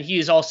 And then he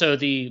is also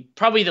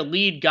probably the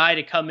lead guy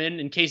to come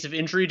in case of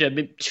injury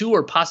to 2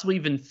 or possibly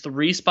even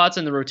 3 spots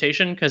in the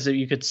rotation, because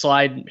you could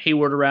slide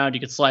Hayward around, you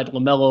could slide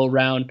LaMelo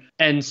around.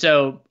 And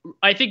so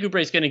I think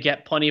Oubre is going to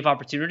get plenty of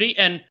opportunity.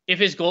 And if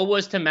his goal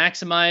was to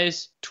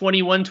maximize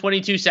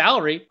 21-22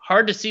 salary,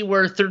 hard to see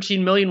where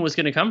 $13 million was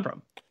going to come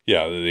from.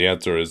 Yeah, the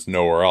answer is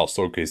nowhere else.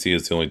 OKC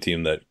is the only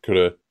team that could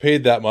have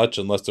paid that much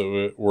unless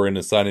it were in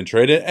a sign and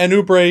trade. And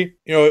Oubre,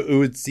 it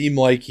would seem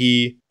like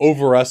he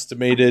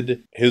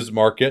overestimated his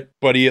market,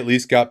 but he at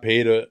least got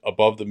paid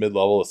above the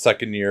mid-level. A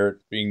second year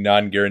being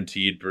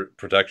non-guaranteed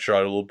protects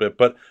Charlotte a little bit.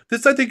 But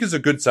this, I think, is a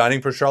good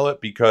signing for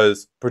Charlotte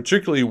because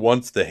particularly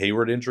once the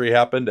Hayward injury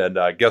happened, and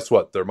guess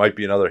what? There might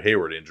be another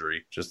Hayward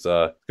injury. Just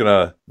going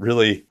to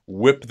really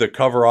whip the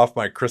cover off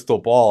my crystal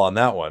ball on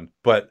that one.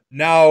 But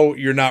now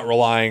you're not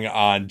relying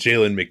on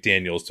Jalen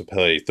McDaniels to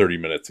play 30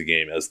 minutes a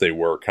game as they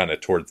were kind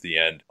of towards the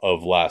end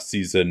of last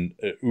season.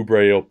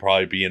 Oubre will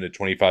probably be in a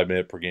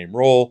 25-minute per game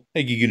role. I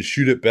think he can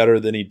shoot it better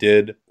than he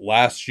did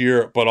last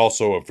year, but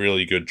also a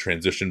really good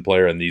transition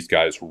player, and these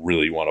guys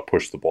really want to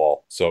push the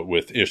ball. So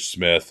with Ish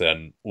Smith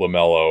and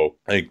LaMelo,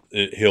 I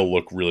think he'll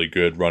look really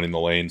good running the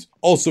lanes.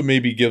 Also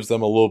maybe gives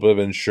them a little bit of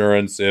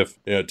insurance if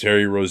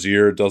Terry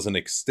Rozier doesn't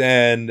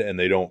extend and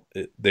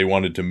they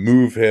wanted to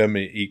move him,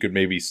 he could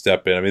maybe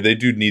step in. I mean, they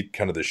do need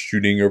kind of the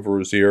shooting of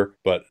Rozier,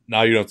 but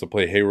now you don't have to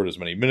play Hayward as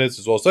many minutes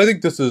as well. So I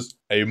think this is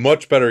a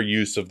much better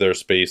use of their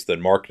space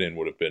than Markkanen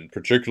would have been,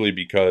 particularly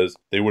because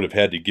they would have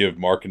had to give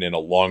Markkanen a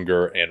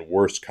longer and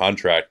worse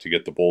contract to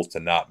get the Bulls to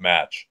not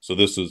match. So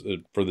this is,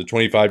 for the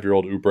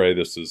 25-year-old Oubre,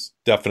 this is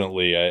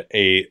definitely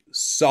a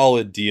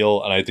solid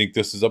deal, and I think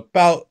this is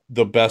about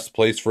the best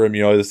place for him.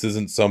 This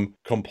isn't some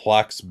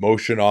complex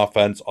motion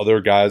offense.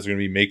 Other guys are going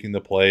to be making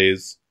the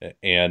plays,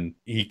 and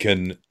he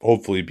can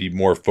hopefully be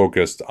more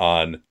focused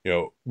on,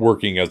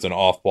 working as an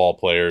off-ball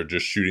player,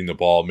 just shooting the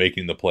ball,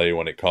 making the play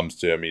when it comes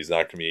to him. He's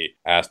not going to be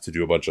asked to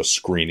do a bunch of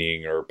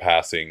screening or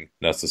passing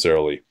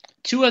necessarily.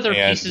 Two other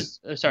pieces.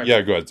 Sorry.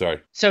 Yeah, go ahead.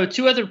 Sorry. So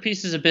 2 other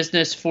pieces of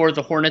business for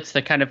the Hornets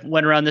that kind of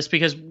went around this,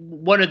 because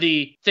one of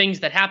the things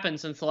that happened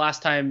since the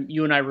last time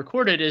you and I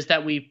recorded is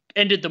that we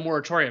ended the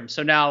moratorium.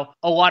 So now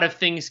a lot of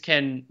things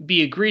can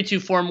be agreed to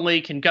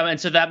formally, can come, and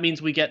so that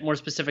means we get more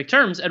specific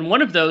terms. And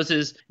one of those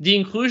is the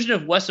inclusion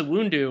of Wes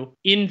Iwundu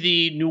in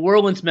the New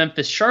Orleans,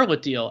 Memphis,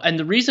 Charlotte deal. And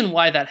the reason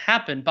why that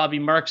happened, Bobby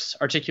Marks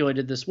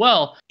articulated this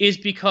well, is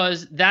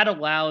because that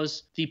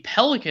allows the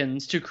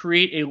Pelicans to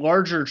create a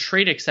larger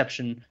trade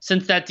exception.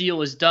 Since that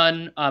deal is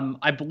done,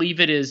 I believe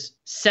it is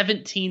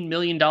 $17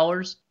 million,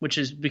 which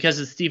is because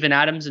of Steven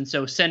Adams. And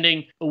so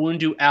sending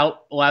Iwundu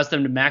out allows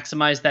them to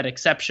maximize that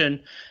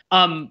exception.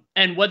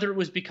 And whether it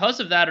was because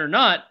of that or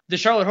not, the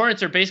Charlotte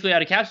Hornets are basically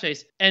out of cap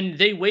space, and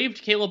they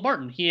waived Caleb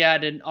Martin. He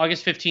had an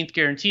August 15th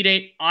guarantee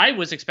date. I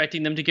was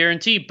expecting them to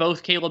guarantee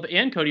both Caleb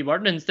and Cody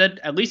Martin. Instead,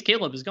 at least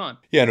Caleb is gone.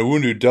 Yeah, and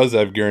Iwundu does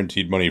have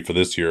guaranteed money for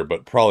this year,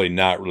 but probably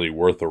not really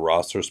worth a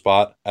roster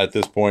spot at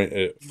this point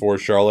for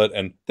Charlotte.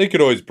 And they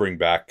could always bring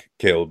back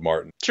Caleb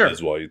Martin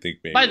as well. You think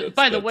maybe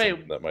by the way,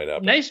 that might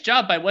happen. Nice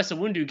job by Wes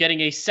Iwundu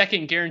getting a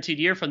second guaranteed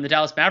year from the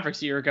Dallas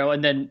Mavericks a year ago,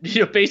 and then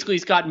basically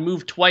he's gotten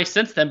moved twice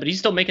since then, but he's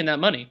still making that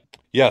money.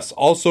 Yes,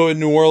 also in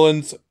New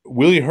Orleans,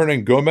 Willy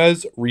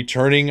Hernangomez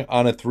returning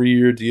on a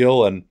 3-year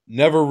deal, and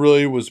never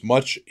really was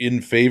much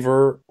in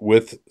favor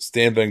with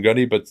Stan Van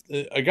Gundy, but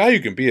a guy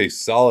who can be a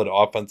solid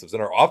offensive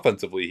center.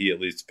 Offensively, he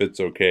at least fits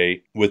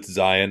okay with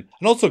Zion,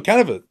 and also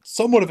kind of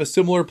somewhat of a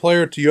similar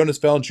player to Jonas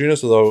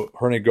Valanciunas, although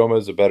Hernangomez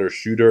is a better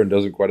shooter and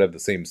doesn't quite have the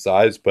same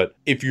size. But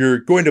if you're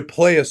going to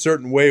play a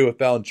certain way with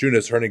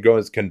Valanciunas,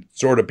 Hernangomez can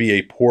sort of be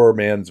a poor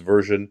man's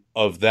version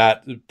of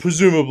that.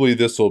 Presumably,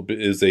 this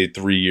is a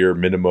 3-year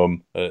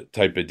minimum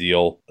type of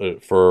deal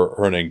for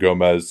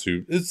Hernangomez,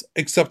 who is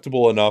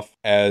acceptable enough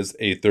as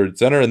a third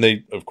center. And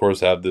they, of course,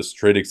 have this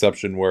trade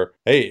exception where,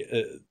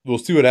 hey, we'll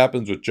see what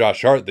happens with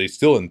Josh Hart. They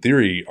still, in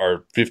theory,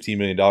 are $15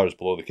 million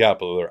below the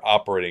cap, although they're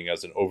operating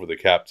as an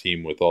over-the-cap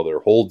team with all their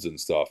holds and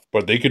stuff.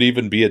 But they could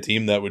even be a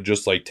team that would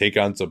just take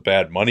on some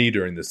bad money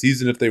during the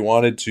season if they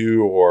wanted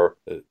to, or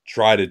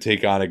try to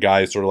take on a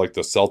guy sort of like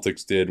the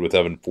Celtics did with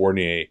Evan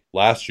Fournier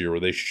last year, where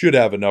they should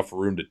have enough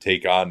room to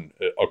take on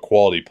a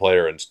quality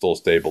player and still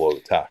stay below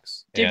the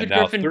tax. David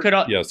Griffin could.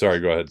 Go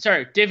ahead.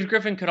 Sorry, David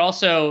Griffin could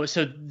also.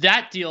 So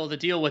that deal, the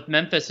deal with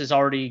Memphis, is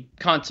already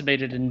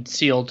consummated and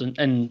sealed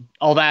and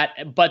all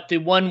that. But the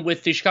one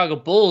with the Chicago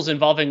Bulls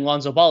involving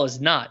Lonzo Ball is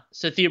not.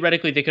 So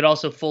theoretically, they could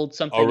also fold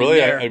something. Oh,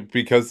 really? In there.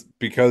 Because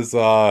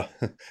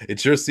it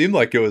sure seemed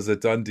like it was a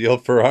done deal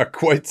for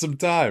quite some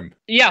time.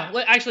 Yeah,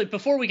 actually,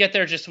 before we get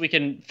there, just so we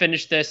can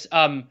finish this,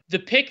 the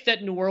pick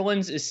that New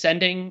Orleans is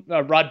sending,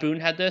 Rod Boone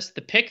had this,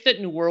 the pick that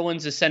New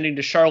Orleans is sending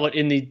to Charlotte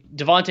in the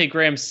Devontae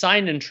Graham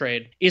sign-and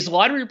trade is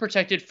lottery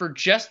protected for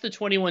just the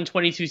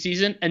 21-22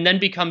 season and then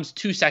becomes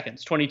 2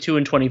 seconds, 22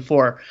 and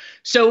 24.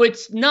 So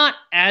it's not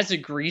as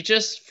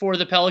egregious for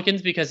the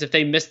Pelicans because if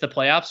they miss the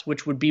playoffs,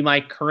 which would be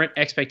my current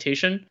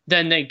expectation,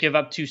 then they give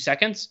up 2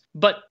 seconds.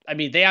 But I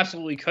mean, they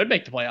absolutely could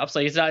make the playoffs.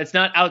 It's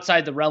not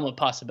outside the realm of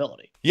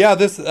possibility. Yeah,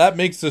 that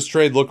makes this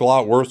trade look a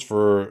lot worse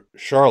for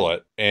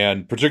Charlotte,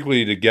 and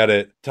particularly to get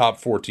it top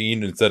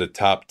 14 instead of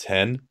top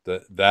 10.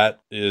 That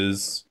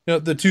is,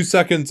 the 2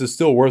 seconds is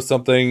still worth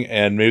something,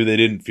 and maybe they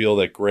didn't feel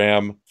that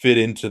Graham fit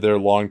into their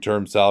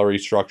long-term salary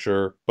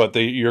structure, but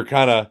you're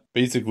kind of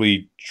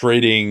basically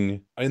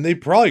trading. I mean, they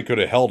probably could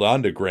have held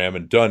on to Graham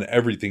and done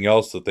everything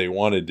else that they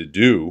wanted to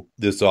do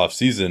this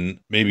offseason.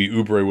 Maybe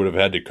Oubre would have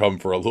had to come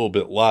for a little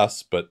bit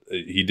less, but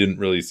he didn't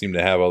really seem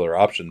to have other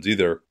options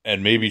either.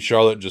 And maybe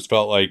Charlotte just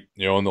felt like,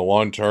 in the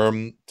long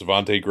term,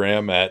 Devontae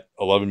Graham at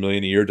 $11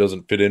 million a year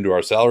doesn't fit into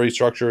our salary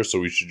structure, so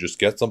we should just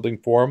get something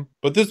for him.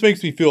 But this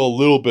makes me feel a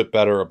little bit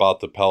better about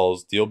the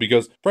Pels deal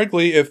because,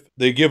 frankly, if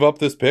they give up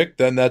this pick,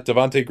 then that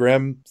Devontae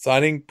Graham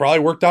signing probably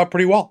worked out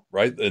pretty well,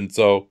 right? And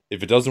so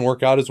if it doesn't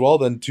work out as well,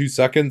 then 2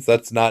 seconds,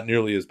 that's not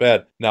nearly as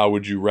bad. Now,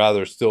 would you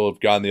rather still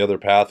have gone the other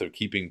path of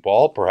keeping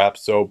Ball?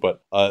 Perhaps so,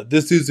 but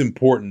this is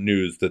important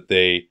news that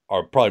they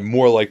are probably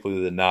more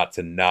likely than not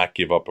to not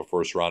give up a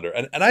first rounder.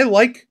 And I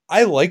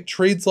like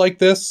trades like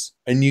this.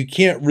 And you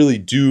can't really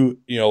do,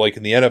 like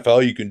in the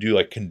NFL, you can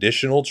do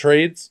conditional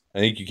trades. I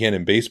think you can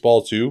in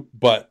baseball too,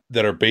 but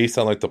that are based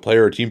on the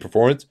player or team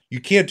performance. You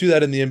can't do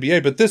that in the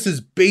NBA, but this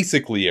is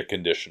basically a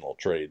conditional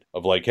trade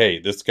of hey,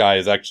 this guy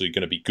is actually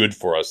going to be good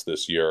for us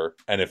this year.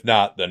 And if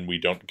not, then we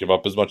don't give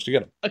up as much to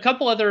get him. A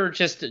couple other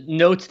just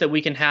notes that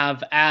we can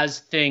have as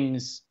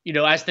things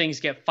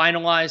get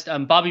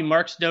finalized. Bobby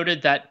Marks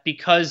noted that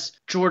because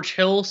George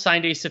Hill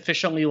signed a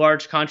sufficiently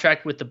large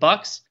contract with the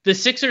Bucks, the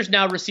Sixers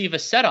now receive a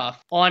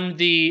set-off on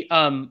the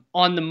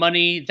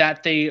money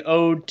that they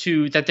owed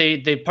to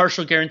the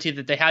partial guarantee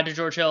that they had to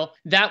George Hill.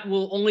 That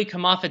will only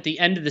come off at the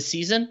end of the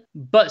season,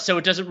 but so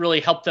it doesn't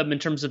really help them in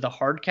terms of the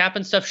hard cap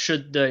and stuff.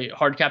 Should they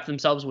hard cap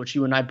themselves, which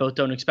you and I both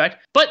don't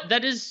expect, but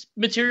that is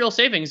material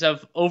savings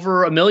of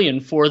over $1 million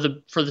for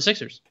the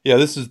Sixers. Yeah,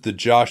 this is the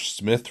Josh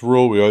Smith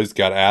rule. We always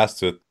got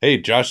asked with, hey,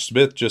 Josh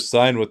Smith just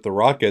signed with the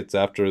Rockets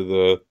after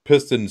the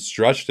Pistons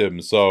stretched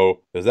him.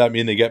 So does that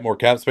mean they get more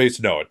cap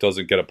space? No, it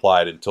doesn't get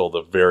applied until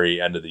the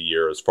very end of the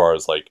year as far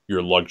as like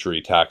your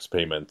luxury tax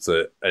payments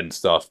and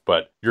stuff.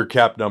 But your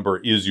cap number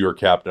is your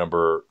cap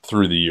number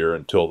through the year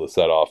until the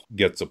set off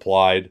gets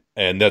applied.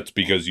 And that's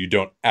because you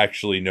don't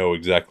actually know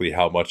exactly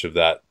how much of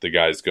that the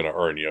guy's going to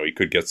earn. You know, he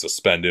could get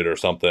suspended or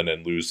something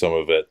and lose some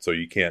of it. So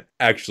you can't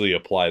actually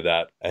apply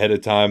that ahead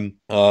of time.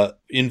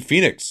 In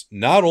Phoenix,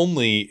 not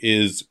only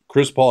is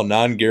Chris Paul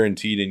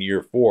non-guaranteed in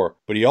year 4,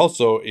 but he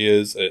also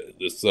is,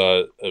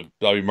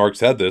 Bobby Marks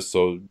had this,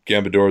 so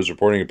Gambador's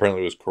reporting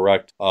apparently was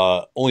correct,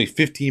 only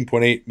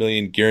 $15.8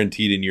 million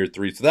guaranteed in year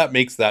 3. So that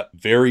makes that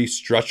very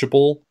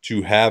stretchable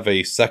to have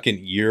a second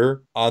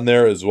year on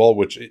there as well,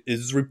 which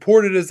is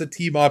reported as a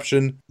team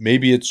option.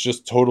 Maybe it's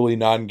just totally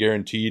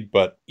non-guaranteed,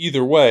 but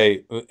either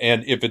way,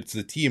 and if it's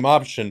a team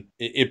option,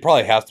 it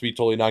probably has to be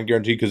totally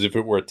non-guaranteed, because if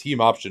it were a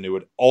team option, it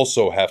would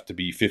also have to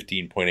be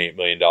 $15.8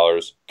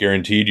 million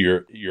guaranteed.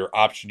 Your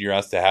option year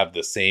has to have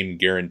the same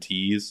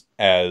guarantees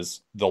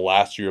as the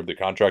last year of the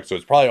contract. So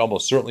it's probably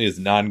almost certainly is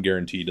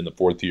non-guaranteed in the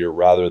 4th year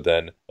rather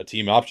than a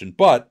team option.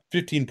 But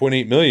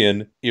 $15.8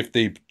 million, if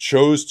they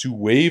chose to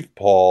waive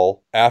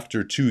Paul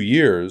after 2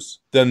 years,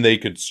 then they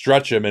could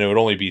stretch him and it would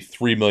only be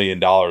 $3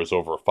 million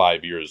over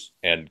 5 years.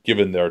 And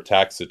given their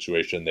tax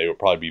situation, they would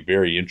probably be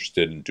very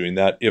interested in doing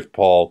that. If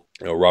Paul,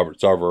 Robert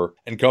Sarver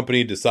and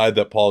company decide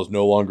that Paul is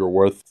no longer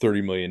worth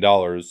 $30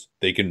 million,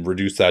 they can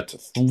reduce that to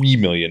 $3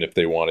 million if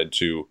they wanted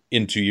to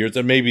in 2 years.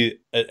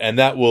 And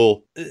that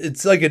will,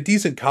 it's like a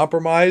decent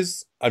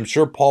compromise. I'm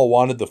sure Paul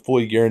wanted the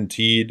fully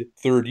guaranteed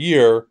 3rd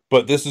year,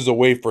 but this is a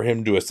way for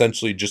him to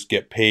essentially just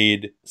get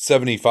paid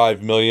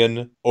 $75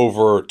 million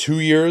over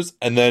 2 years,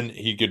 and then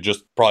he could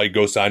just probably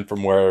go sign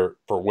for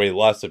way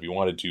less if he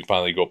wanted to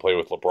finally go play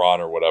with LeBron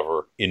or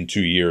whatever in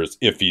 2 years,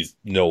 if he's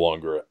no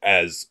longer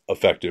as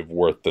effective,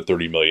 worth the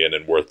 $30 million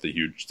and worth the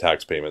huge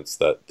tax payments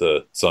that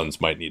the Suns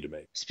might need to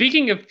make.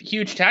 Speaking of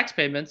huge tax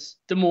payments,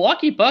 the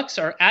Milwaukee Bucks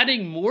are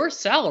adding more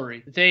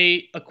salary.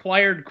 They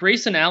acquired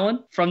Grayson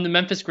Allen from the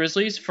Memphis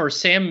Grizzlies for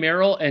Sam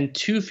Merrill and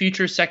 2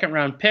 future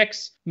second-round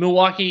picks.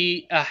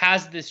 Milwaukee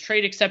has this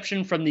trade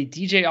exception from the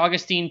DJ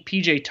Augustine,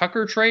 PJ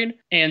Tucker trade,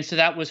 and so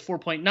that was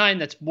 4.9.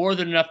 That's more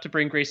than enough to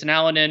bring Grayson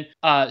Allen in.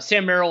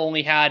 Sam Merrill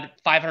only had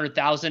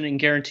 $500,000 in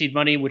guaranteed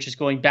money, which is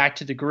going back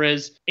to the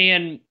Grizz,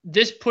 and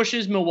this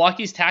pushes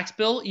Milwaukee's tax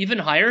bill even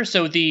higher.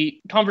 So the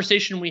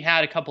conversation we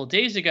had a couple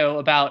days ago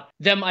about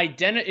them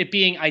it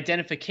being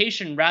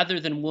identification rather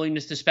than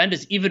willingness to spend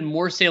is even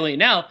more salient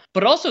now.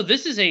 But also,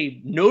 this is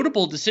a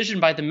notable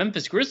decision by the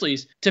Memphis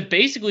Grizzlies to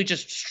basically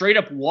just straight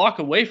up walk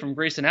away from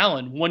Grayson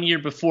Allen 1 year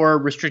before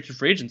restricted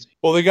free agency.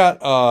 Well, they got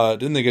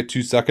didn't they get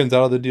 2 seconds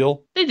out of the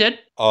deal? They did.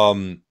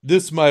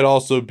 This might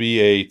also be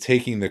a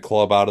taking the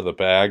club out of the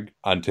bag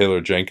on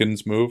Taylor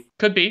Jenkins move.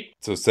 Could be.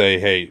 To say,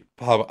 hey,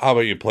 how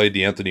about you play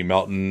DeAnthony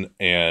Melton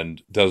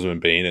and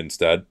Desmond Bane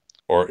instead?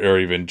 Or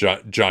even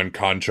John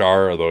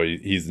Conchar, although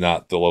he's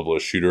not the level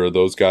of shooter of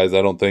those guys,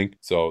 I don't think.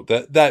 So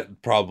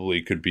that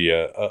probably could be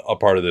a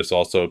part of this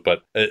also.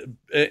 But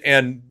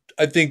and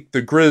I think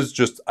the Grizz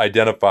just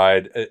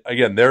identified,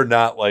 again, they're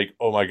not like,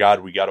 oh my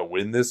God, we got to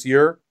win this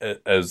year,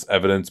 as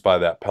evidenced by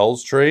that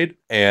Pels trade.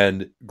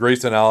 And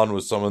Grayson Allen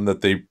was someone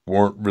that they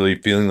weren't really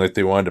feeling like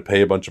they wanted to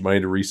pay a bunch of money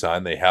to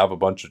re-sign. They have a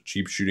bunch of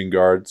cheap shooting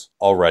guards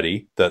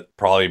already that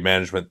probably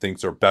management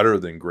thinks are better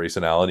than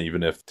Grayson Allen,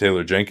 even if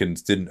Taylor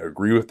Jenkins didn't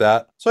agree with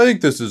that. So I think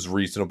this is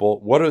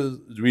reasonable.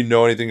 Do we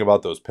know anything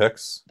about those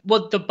picks?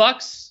 Well, the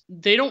Bucks,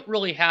 they don't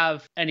really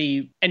have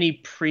any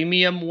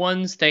premium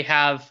ones. They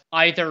have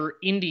either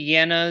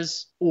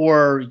Indiana's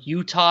or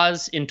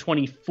Utah's in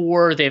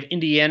 24. They have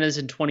Indiana's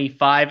in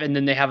 25, and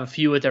then they have a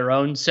few of their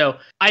own. So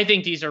I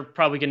think these are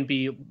probably going to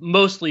be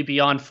mostly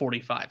beyond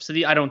 45. So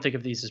I don't think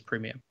of these as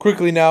premium.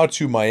 Quickly now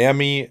to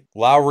Miami.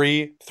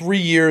 Lowry, 3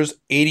 years,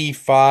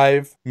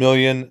 $85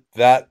 million.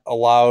 That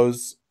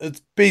allows,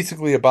 it's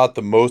basically about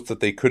the most that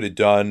they could have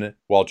done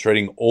while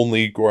trading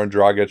only Goran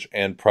Dragic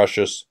and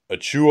Precious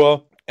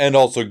Achiuwa. And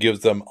also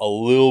gives them a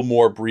little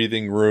more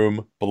breathing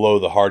room below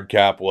the hard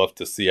cap. We'll have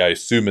to see. I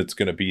assume it's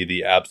going to be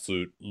the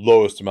absolute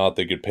lowest amount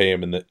they could pay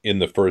him in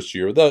the first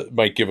year. That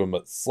might give him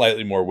a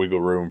slightly more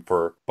wiggle room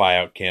for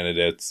buyout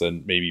candidates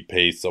and maybe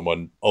pay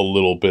someone a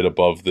little bit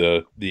above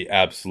the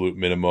absolute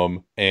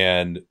minimum.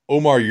 And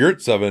Omar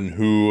Yurtseven,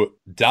 who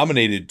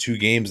dominated 2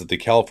 games at the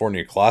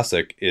California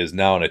Classic, is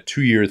now on a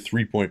 2-year,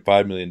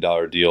 $3.5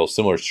 million deal,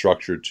 similar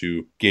structure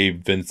to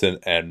Gabe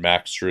Vincent and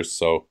Max Strus.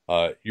 So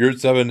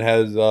Yurtseven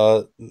has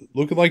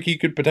looking like he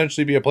could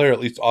potentially be a player, at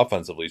least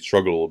offensively,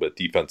 struggled a little bit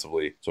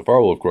defensively so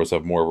far. We'll, of course,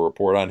 have more of a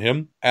report on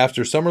him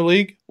after Summer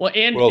League. Well,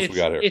 and what else we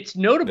got here? It's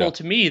notable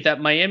to me that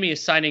Miami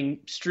is signing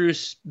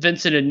Strus,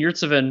 Vincent, and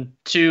Yurtseven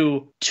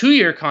to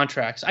 2-year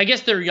contracts. I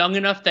guess they're young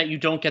enough that you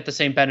don't get the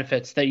same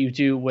benefits that you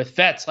do with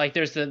vets. Like,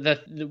 there's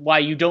the why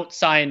you don't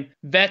sign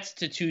vets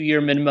to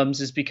 2-year minimums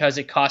is because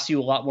it costs you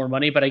a lot more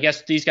money. But I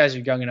guess these guys are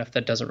young enough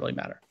that doesn't really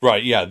matter.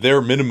 Right. Yeah.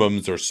 Their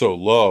minimums are so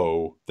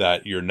low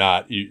that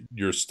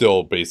you're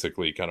still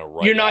basically really kind of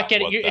right. You're not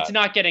getting it's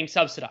not getting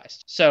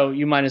subsidized, so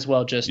you might as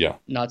well just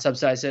not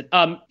subsidize it.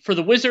 For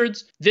the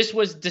Wizards, this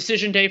was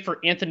decision day for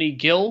Anthony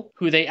Gill,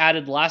 who they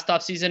added last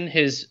offseason.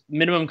 His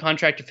minimum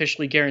contract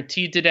officially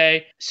guaranteed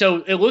today.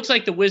 So it looks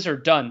like the Wizards are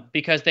done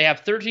because they have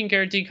 13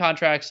 guaranteed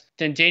contracts,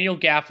 then Daniel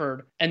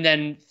Gafford, and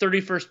then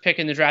 31st pick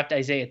in the draft,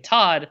 Isaiah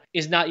Todd,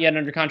 is not yet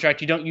under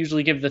contract. You don't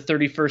usually give the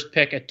 31st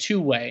pick a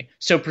two-way.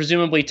 So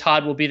presumably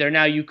Todd will be there.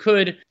 Now, you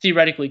could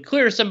theoretically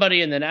clear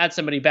somebody and then add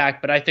somebody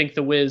back, but I think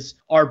the Wiz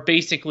are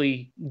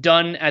basically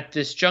done at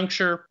this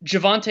juncture.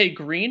 Javonte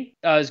Green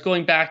is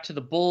going back to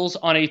the Bulls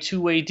on a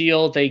two-way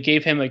deal. They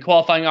gave him a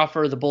qualifying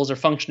offer. The Bulls are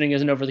functioning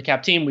as an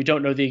over-the-cap team. We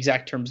don't know the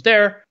exact terms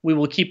there. We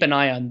will keep an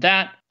eye on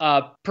that.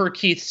 Per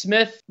Keith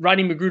Smith,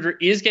 Rodney Magruder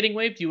is getting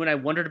waived. You and I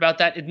wondered about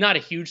that. It's not a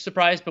huge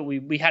surprise, but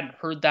we hadn't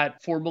heard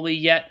that formally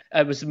yet.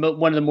 It was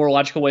one of the more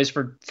logical ways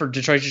for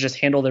Detroit to just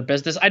handle their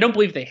business. I don't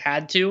believe they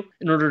had to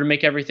in order to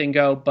make everything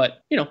go, but,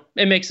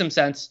 it makes some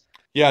sense.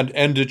 Yeah,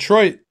 and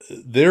Detroit,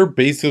 they're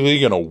basically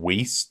going to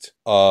waste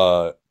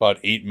about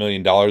 $8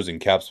 million in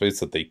cap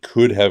space that they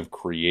could have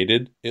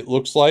created, it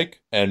looks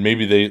like. And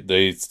maybe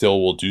they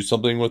still will do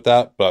something with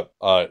that. But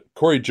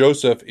Corey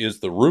Joseph is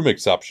the room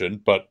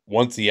exception. But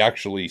once he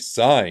actually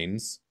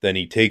signs, then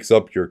he takes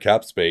up your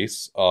cap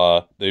space.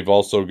 They've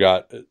also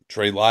got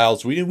Trey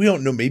Lyles. We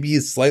don't know. Maybe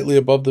he's slightly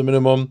above the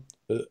minimum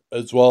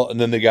as well. And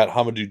then they got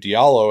Hamidou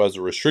Diallo as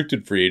a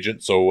restricted free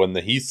agent. So when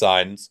he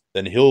signs,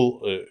 then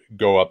he'll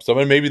go up some.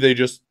 And maybe they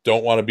just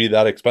don't want to be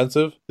that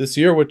expensive this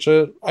year, which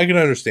I can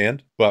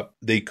understand. But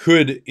they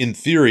could, in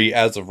theory,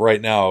 as of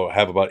right now,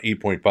 have about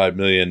 $8.5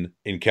 million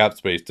in cap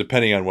space,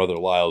 depending on whether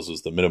Lyles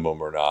is the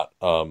minimum or not.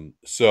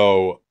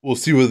 So we'll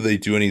see whether they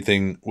do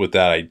anything with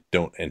that. I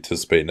don't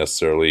anticipate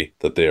necessarily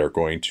that they are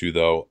going to,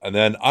 though. And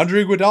then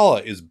Andre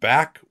Iguodala is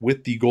back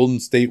with the Golden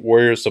State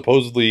Warriors.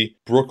 Supposedly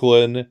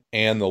Brooklyn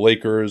and the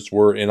Lakers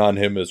were in on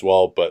him as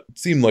well, but it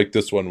seemed like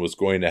this one was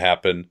going to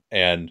happen.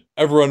 And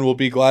everyone will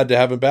be glad to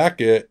have him back,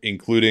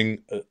 including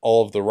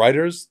all of the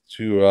writers,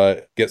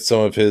 to get some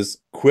of his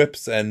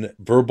quips and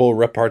verbal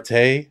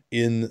repartee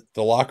in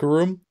the locker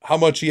room. How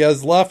much he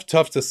has left,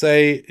 tough to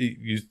say.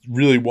 You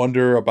really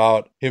wonder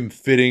about him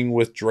fitting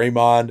with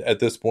Draymond at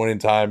this point in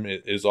time.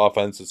 His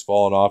offense has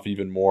fallen off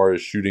even more.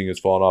 His shooting has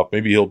fallen off.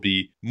 Maybe he'll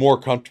be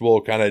more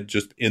comfortable kind of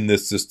just in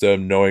this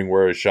system, knowing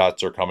where his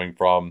shots are coming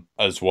from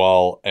as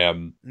well.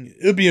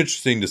 It'll be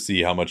interesting to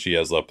see how much he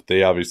has left. But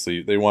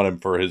they want him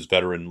for his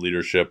veteran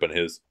leadership and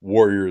his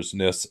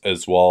warriorsness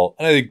as well.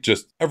 And I think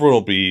just everyone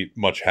will be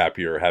much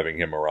happier having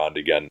him around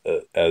again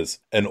as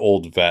an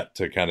old vet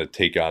to kind of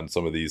take on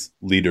some of these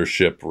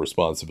leadership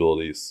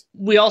responsibilities.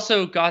 We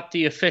also got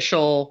the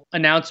official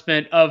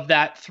announcement of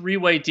that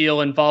three-way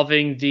deal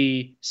involving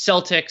the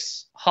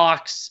Celtics,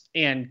 Hawks,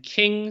 and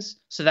Kings.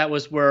 So that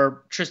was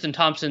where Tristan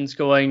Thompson's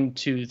going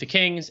to the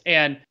Kings.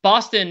 And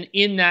Boston,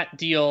 in that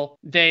deal,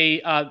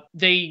 they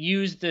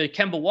used the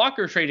Kemba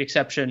Walker trade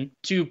exception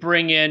to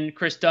bring in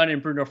Chris Dunn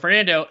and Bruno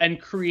Fernando and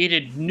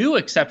created new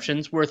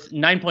exceptions worth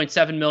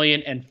 $9.7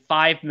 million and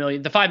 $5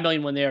 million. The $5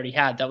 million one they already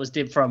had. That was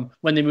from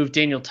when they moved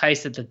Daniel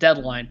Tice at the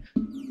deadline.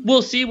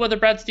 We'll see whether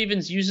Brad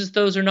Stevens uses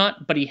those or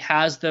not, but he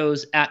has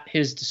those at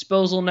his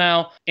disposal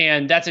now.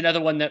 And that's another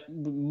one that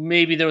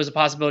maybe there was a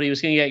possibility was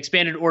going to get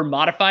expanded or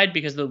modified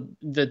because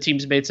the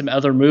teams made some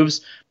other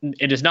moves.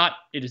 It is not.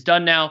 It is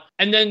done now.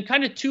 And then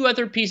kind of two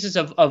other pieces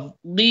of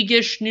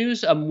league-ish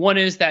news. One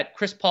is that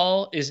Chris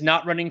Paul is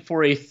not running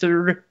for a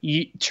third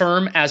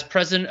term as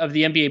president of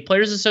the NBA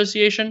Players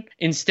Association.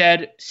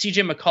 Instead,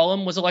 CJ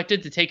McCollum was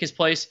elected to take his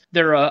place.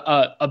 There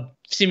are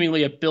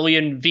seemingly a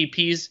billion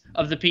VPs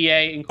of the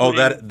PA.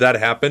 Including, that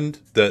happened?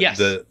 Yes.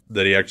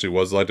 That he actually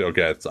was elected?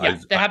 Okay.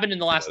 That happened in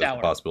the last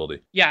hour.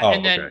 Possibility.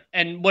 Yeah.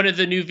 And one of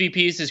the new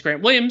VPs is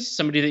Grant Williams,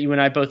 somebody that you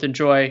and I both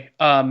enjoy.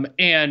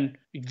 And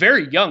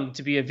very young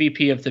to be a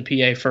VP of the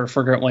PA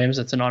for Grant Williams.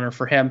 That's an honor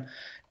for him.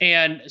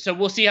 And so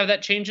we'll see how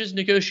that changes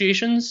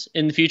negotiations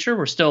in the future.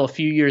 We're still a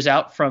few years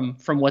out from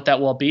what that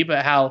will be,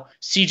 but how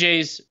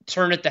CJ's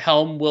turn at the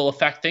helm will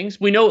affect things.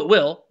 We know it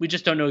will. We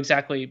just don't know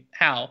exactly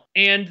how.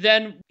 And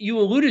then you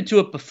alluded to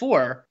it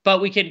before, but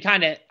we can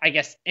kind of, I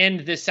guess,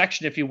 end this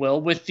section, if you will,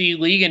 with the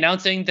league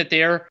announcing that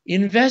they're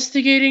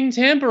investigating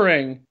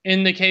tampering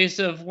in the case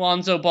of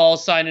Lonzo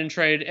Ball's sign and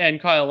trade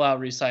and Kyle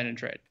Lowry's sign and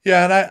trade.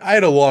 Yeah, and I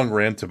had a long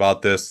rant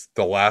about this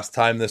the last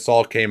time this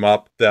all came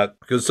up, that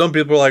because some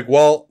people are like,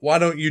 well, why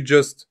don't you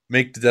just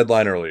make the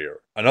deadline earlier?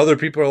 And other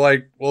people are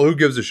like, well, who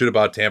gives a shit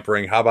about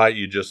tampering? How about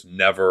you just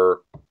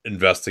never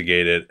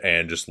investigate it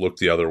and just look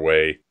the other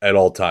way at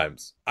all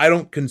times? I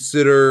don't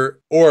consider,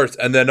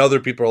 and then other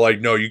people are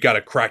like, no, you got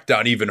to crack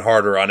down even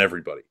harder on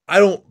everybody. I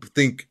don't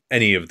think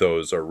any of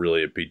those are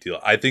really a big deal.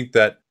 I think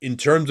that in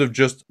terms of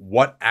just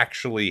what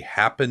actually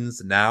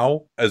happens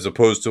now, as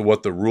opposed to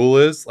what the rule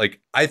is, like,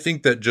 I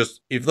think that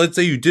just, if let's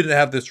say you didn't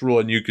have this rule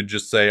and you could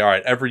just say, all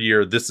right, every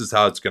year, this is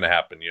how it's going to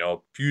happen. A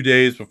few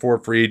days before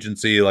free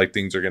agency, like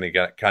things are going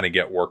to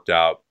get worked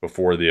out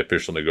before the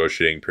official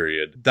negotiating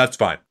period. That's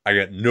fine. I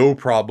got no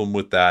problem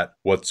with that.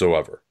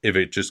 whatsoever. If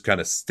it just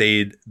kind of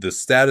stayed the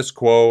status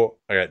quo,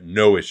 I got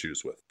no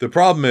issues with. The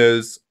problem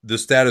is the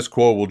status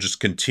quo will just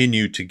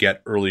continue to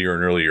get earlier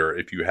and earlier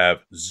if you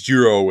have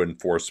zero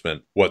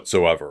enforcement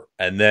whatsoever.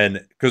 And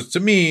then, because to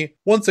me,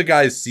 once a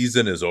guy's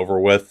season is over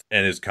with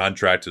and his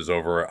contract is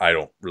over, I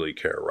don't really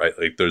care, right?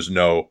 Like there's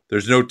no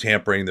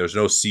tampering, there's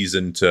no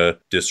season to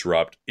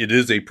disrupt. It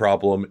is a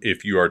problem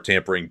if you are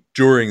tampering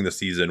during the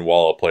season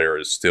while a player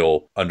is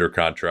still under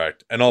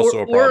contract, and also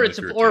a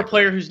problem or a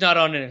player who's not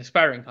on an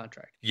expiring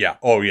contract. Yeah.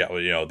 Oh, yeah.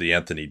 Well, the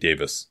Anthony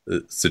Davis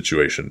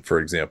situation, for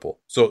example.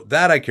 So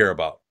that I care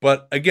about.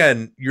 But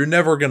again, you're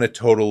never going to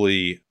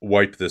totally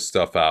wipe this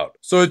stuff out.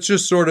 So it's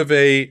just sort of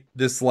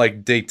this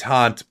like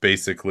detente,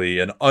 basically,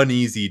 an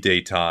uneasy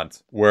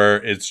detente,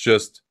 where it's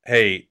just,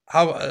 hey,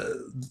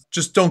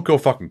 just don't go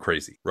fucking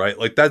crazy, right?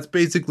 Like that's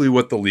basically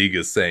what the league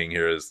is saying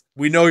here is,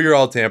 we know you're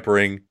all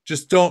tampering,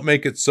 just don't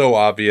make it so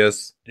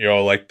obvious.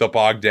 Like the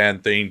Bogdan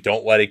thing,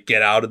 don't let it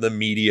get out of the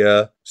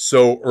media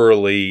so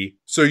early.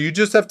 So you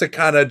just have to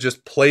kind of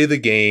just play the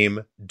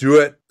game, do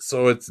it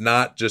so it's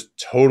not just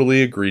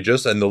totally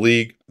egregious. And the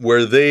league,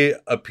 where they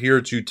appear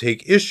to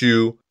take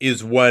issue,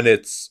 is when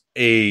it's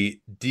a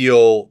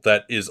deal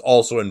that is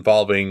also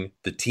involving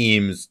the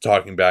teams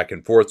talking back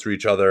and forth to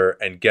each other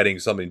and getting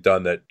something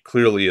done that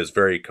clearly is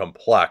very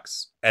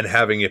complex, and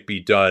having it be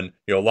done.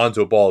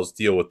 Lonzo Ball's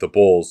deal with the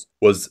Bulls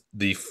was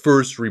the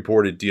first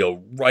reported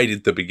deal right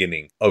at the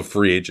beginning of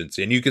free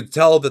agency. And you could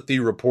tell that the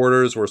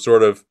reporters were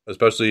sort of,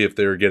 especially if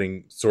they were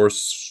getting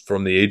source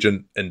from the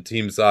agent and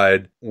team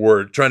side,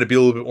 were trying to be a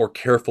little bit more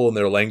careful in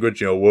their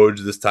language. Woj,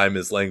 this time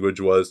his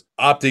language was,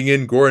 opting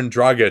in Goran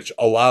Dragic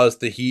allows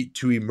the Heat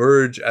to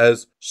emerge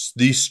as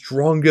the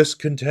strongest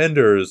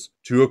contenders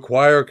to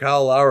acquire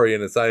Kyle Lowry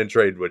in a sign and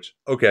trade, which,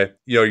 okay,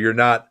 you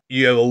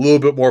have a little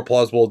bit more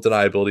plausible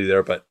deniability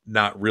there, but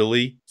not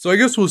really. So I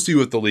guess we'll see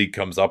what the league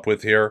comes up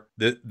with here.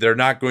 They're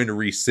not going to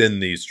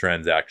rescind these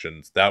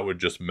transactions. That would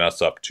just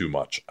mess up too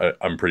much,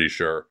 I'm pretty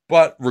sure.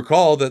 But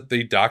recall that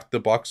they docked the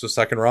Bucks a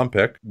second round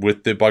pick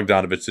with the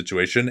Bogdanovich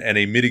situation, and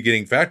a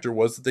mitigating factor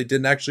was that they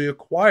didn't actually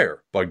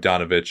acquire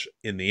Bogdanovich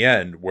in the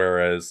end,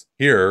 whereas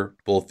here,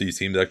 both these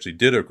teams actually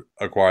did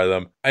acquire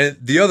them. And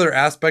the other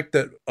aspect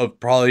that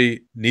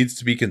probably needs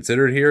to be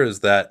considered here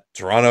is that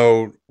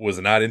Toronto was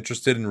not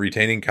interested in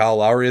retaining Kyle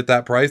Lowry at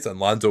that price, and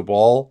Lonzo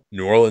Ball,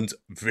 New Orleans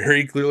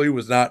very clearly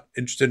was not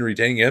interested in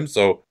retaining him.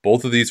 So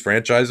both of these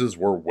franchises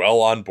were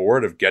well on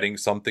board of getting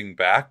something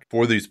back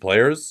for these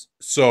players.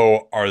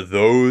 So are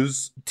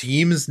those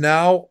teams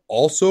now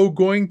also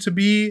going to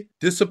be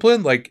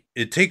disciplined? Like,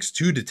 it takes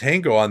two to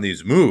tango on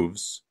these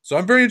moves. So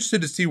I'm very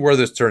interested to see where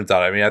this turns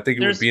out. I mean, I think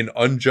it would be an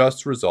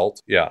unjust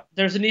result. Yeah.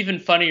 There's an even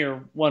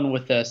funnier one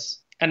with this,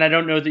 and I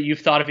don't know that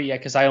you've thought of it yet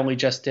because I only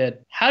just did.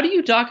 How do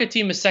you dock a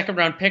team a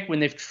second-round pick when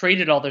they've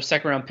traded all their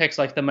second-round picks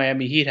like the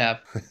Miami Heat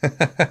have?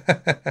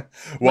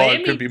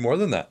 It could be more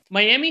than that.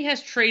 Miami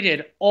has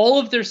traded all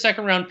of their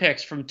second-round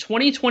picks from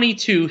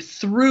 2022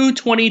 through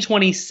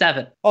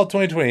 2027. Oh,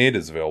 2028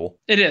 is available.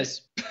 It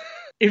is.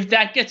 If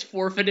that gets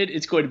forfeited,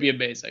 it's going to be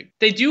amazing.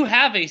 They do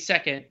have a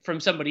second from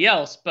somebody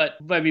else, but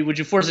I mean, would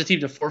you force a team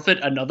to forfeit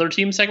another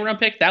team's second round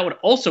pick? That would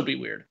also be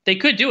weird. They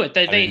could do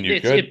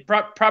it.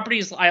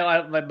 Properties.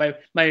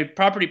 My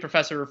property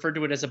professor referred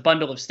to it as a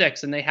bundle of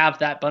sticks, and they have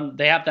that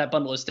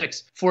bundle of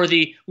sticks for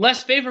the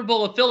less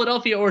favorable of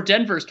Philadelphia or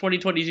Denver's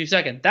 2022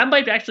 second. That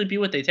might actually be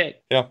what they take.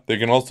 Yeah, they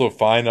can also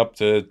fine up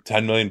to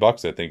 $10 million,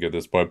 I think, at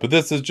this point. But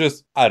this is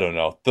just, I don't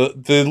know.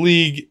 The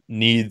league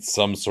needs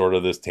some sort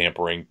of this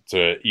tampering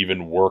to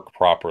even work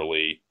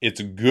properly.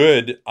 It's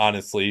good,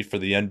 honestly, for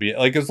the NBA.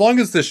 Like, as long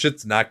as this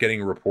shit's not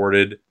getting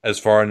reported as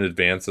far in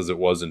advance as it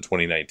was in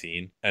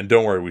 2019. And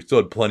don't worry, we still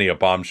had plenty of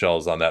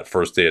bombshells on that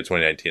first day of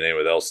 2019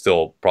 anyway. That'll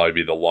still probably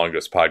be the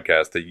longest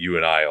podcast that you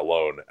and I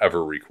alone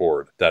ever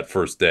record that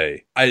first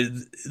day.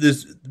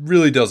 This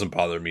really doesn't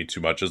bother me too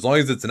much. As long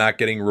as it's not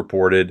getting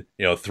reported,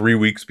 3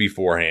 weeks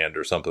beforehand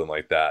or something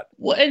like that.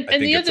 Well, and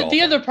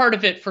the other part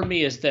of it for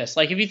me is this.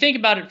 Like, if you think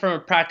about it from a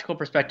practical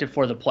perspective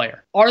for the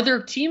player, are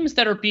there teams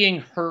that are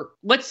being hurt?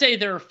 Let's say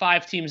there are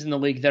 5 teams in the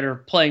league that are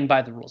playing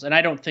by the rules, and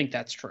I don't think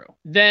that's true.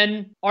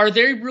 Then are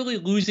they really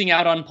losing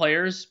out on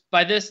players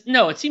by this?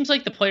 No, it seems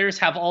like the players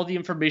have all the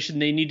information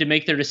they need to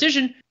make their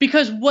decision,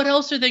 because what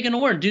else are they going to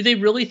learn? Do they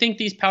really think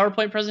these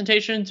PowerPoint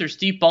presentations or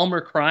Steve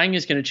Ballmer crying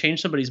is going to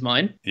change somebody's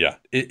mind? Yeah,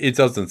 it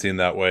doesn't seem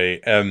that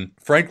way.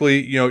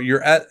 Frankly,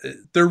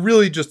 there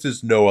really just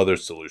is no other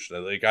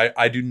solution. Like,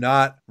 I do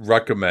not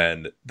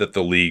recommend that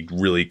the league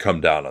really come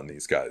down on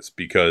these guys,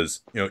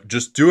 because,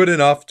 just do it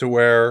enough to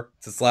where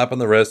it's a slap on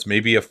the wrist,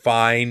 maybe a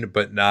fine,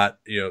 but not,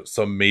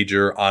 some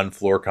major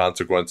on-floor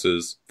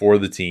consequences for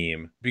the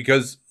team.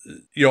 Because,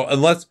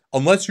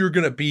 unless you're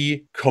going to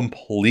be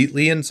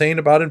completely insane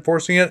about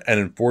enforcing it and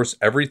enforce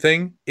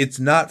everything, it's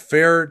not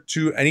fair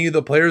to any of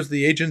the players,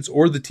 the agents,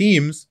 or the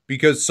teams,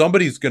 because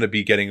somebody's going to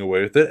be getting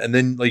away with it. And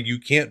then, you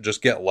can't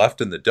just get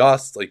left in the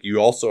dust. You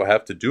also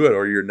have to do it,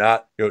 or you're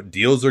not,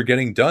 deals are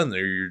getting done,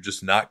 or you're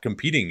just not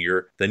competing.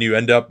 Then you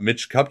end up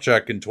Mitch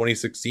Kupchak in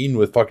 2016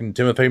 with fucking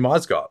Timofey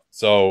Mozgov.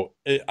 So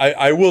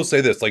I will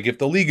say this, like, if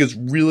the league is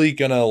really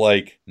gonna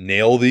like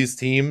nail these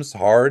teams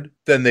hard,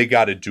 then they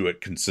got to do it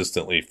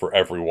consistently for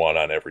everyone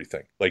on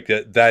everything. Like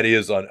that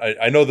is on.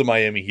 I know the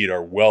Miami Heat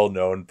are well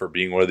known for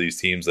being one of these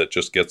teams that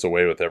just gets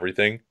away with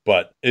everything,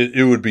 but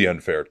it would be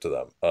unfair to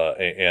them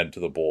and to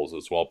the Bulls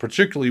as well,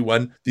 particularly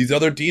when these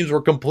other teams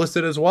were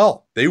complicit as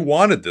well. They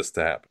wanted this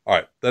to happen. All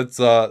right, that's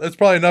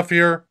probably enough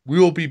here. We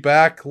will be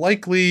back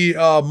likely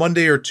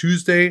Monday or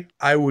Tuesday,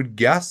 I would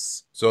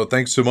guess. So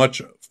thanks so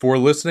much for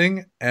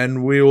listening,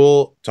 and we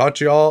will talk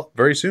to y'all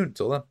very soon.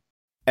 Till then.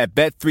 At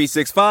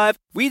Bet365,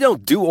 we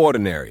don't do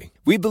ordinary.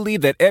 We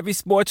believe that every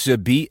sport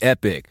should be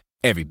epic.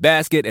 Every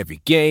basket,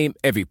 every game,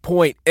 every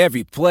point,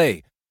 every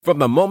play. From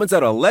the moments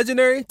that are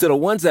legendary to the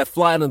ones that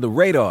fly under the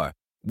radar.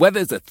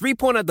 Whether it's a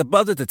three-pointer at the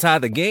buzzer to tie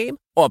the game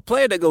or a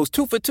player that goes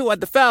 2 for 2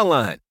 at the foul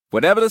line.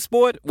 Whatever the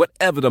sport,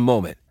 whatever the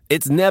moment.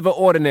 It's never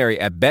ordinary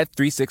at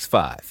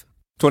Bet365.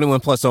 21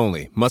 plus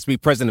only. Must be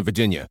present in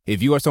Virginia.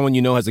 If you or someone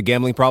you know has a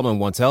gambling problem and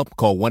wants help,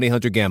 call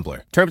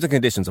 1-800-GAMBLER. Terms and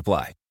conditions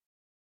apply.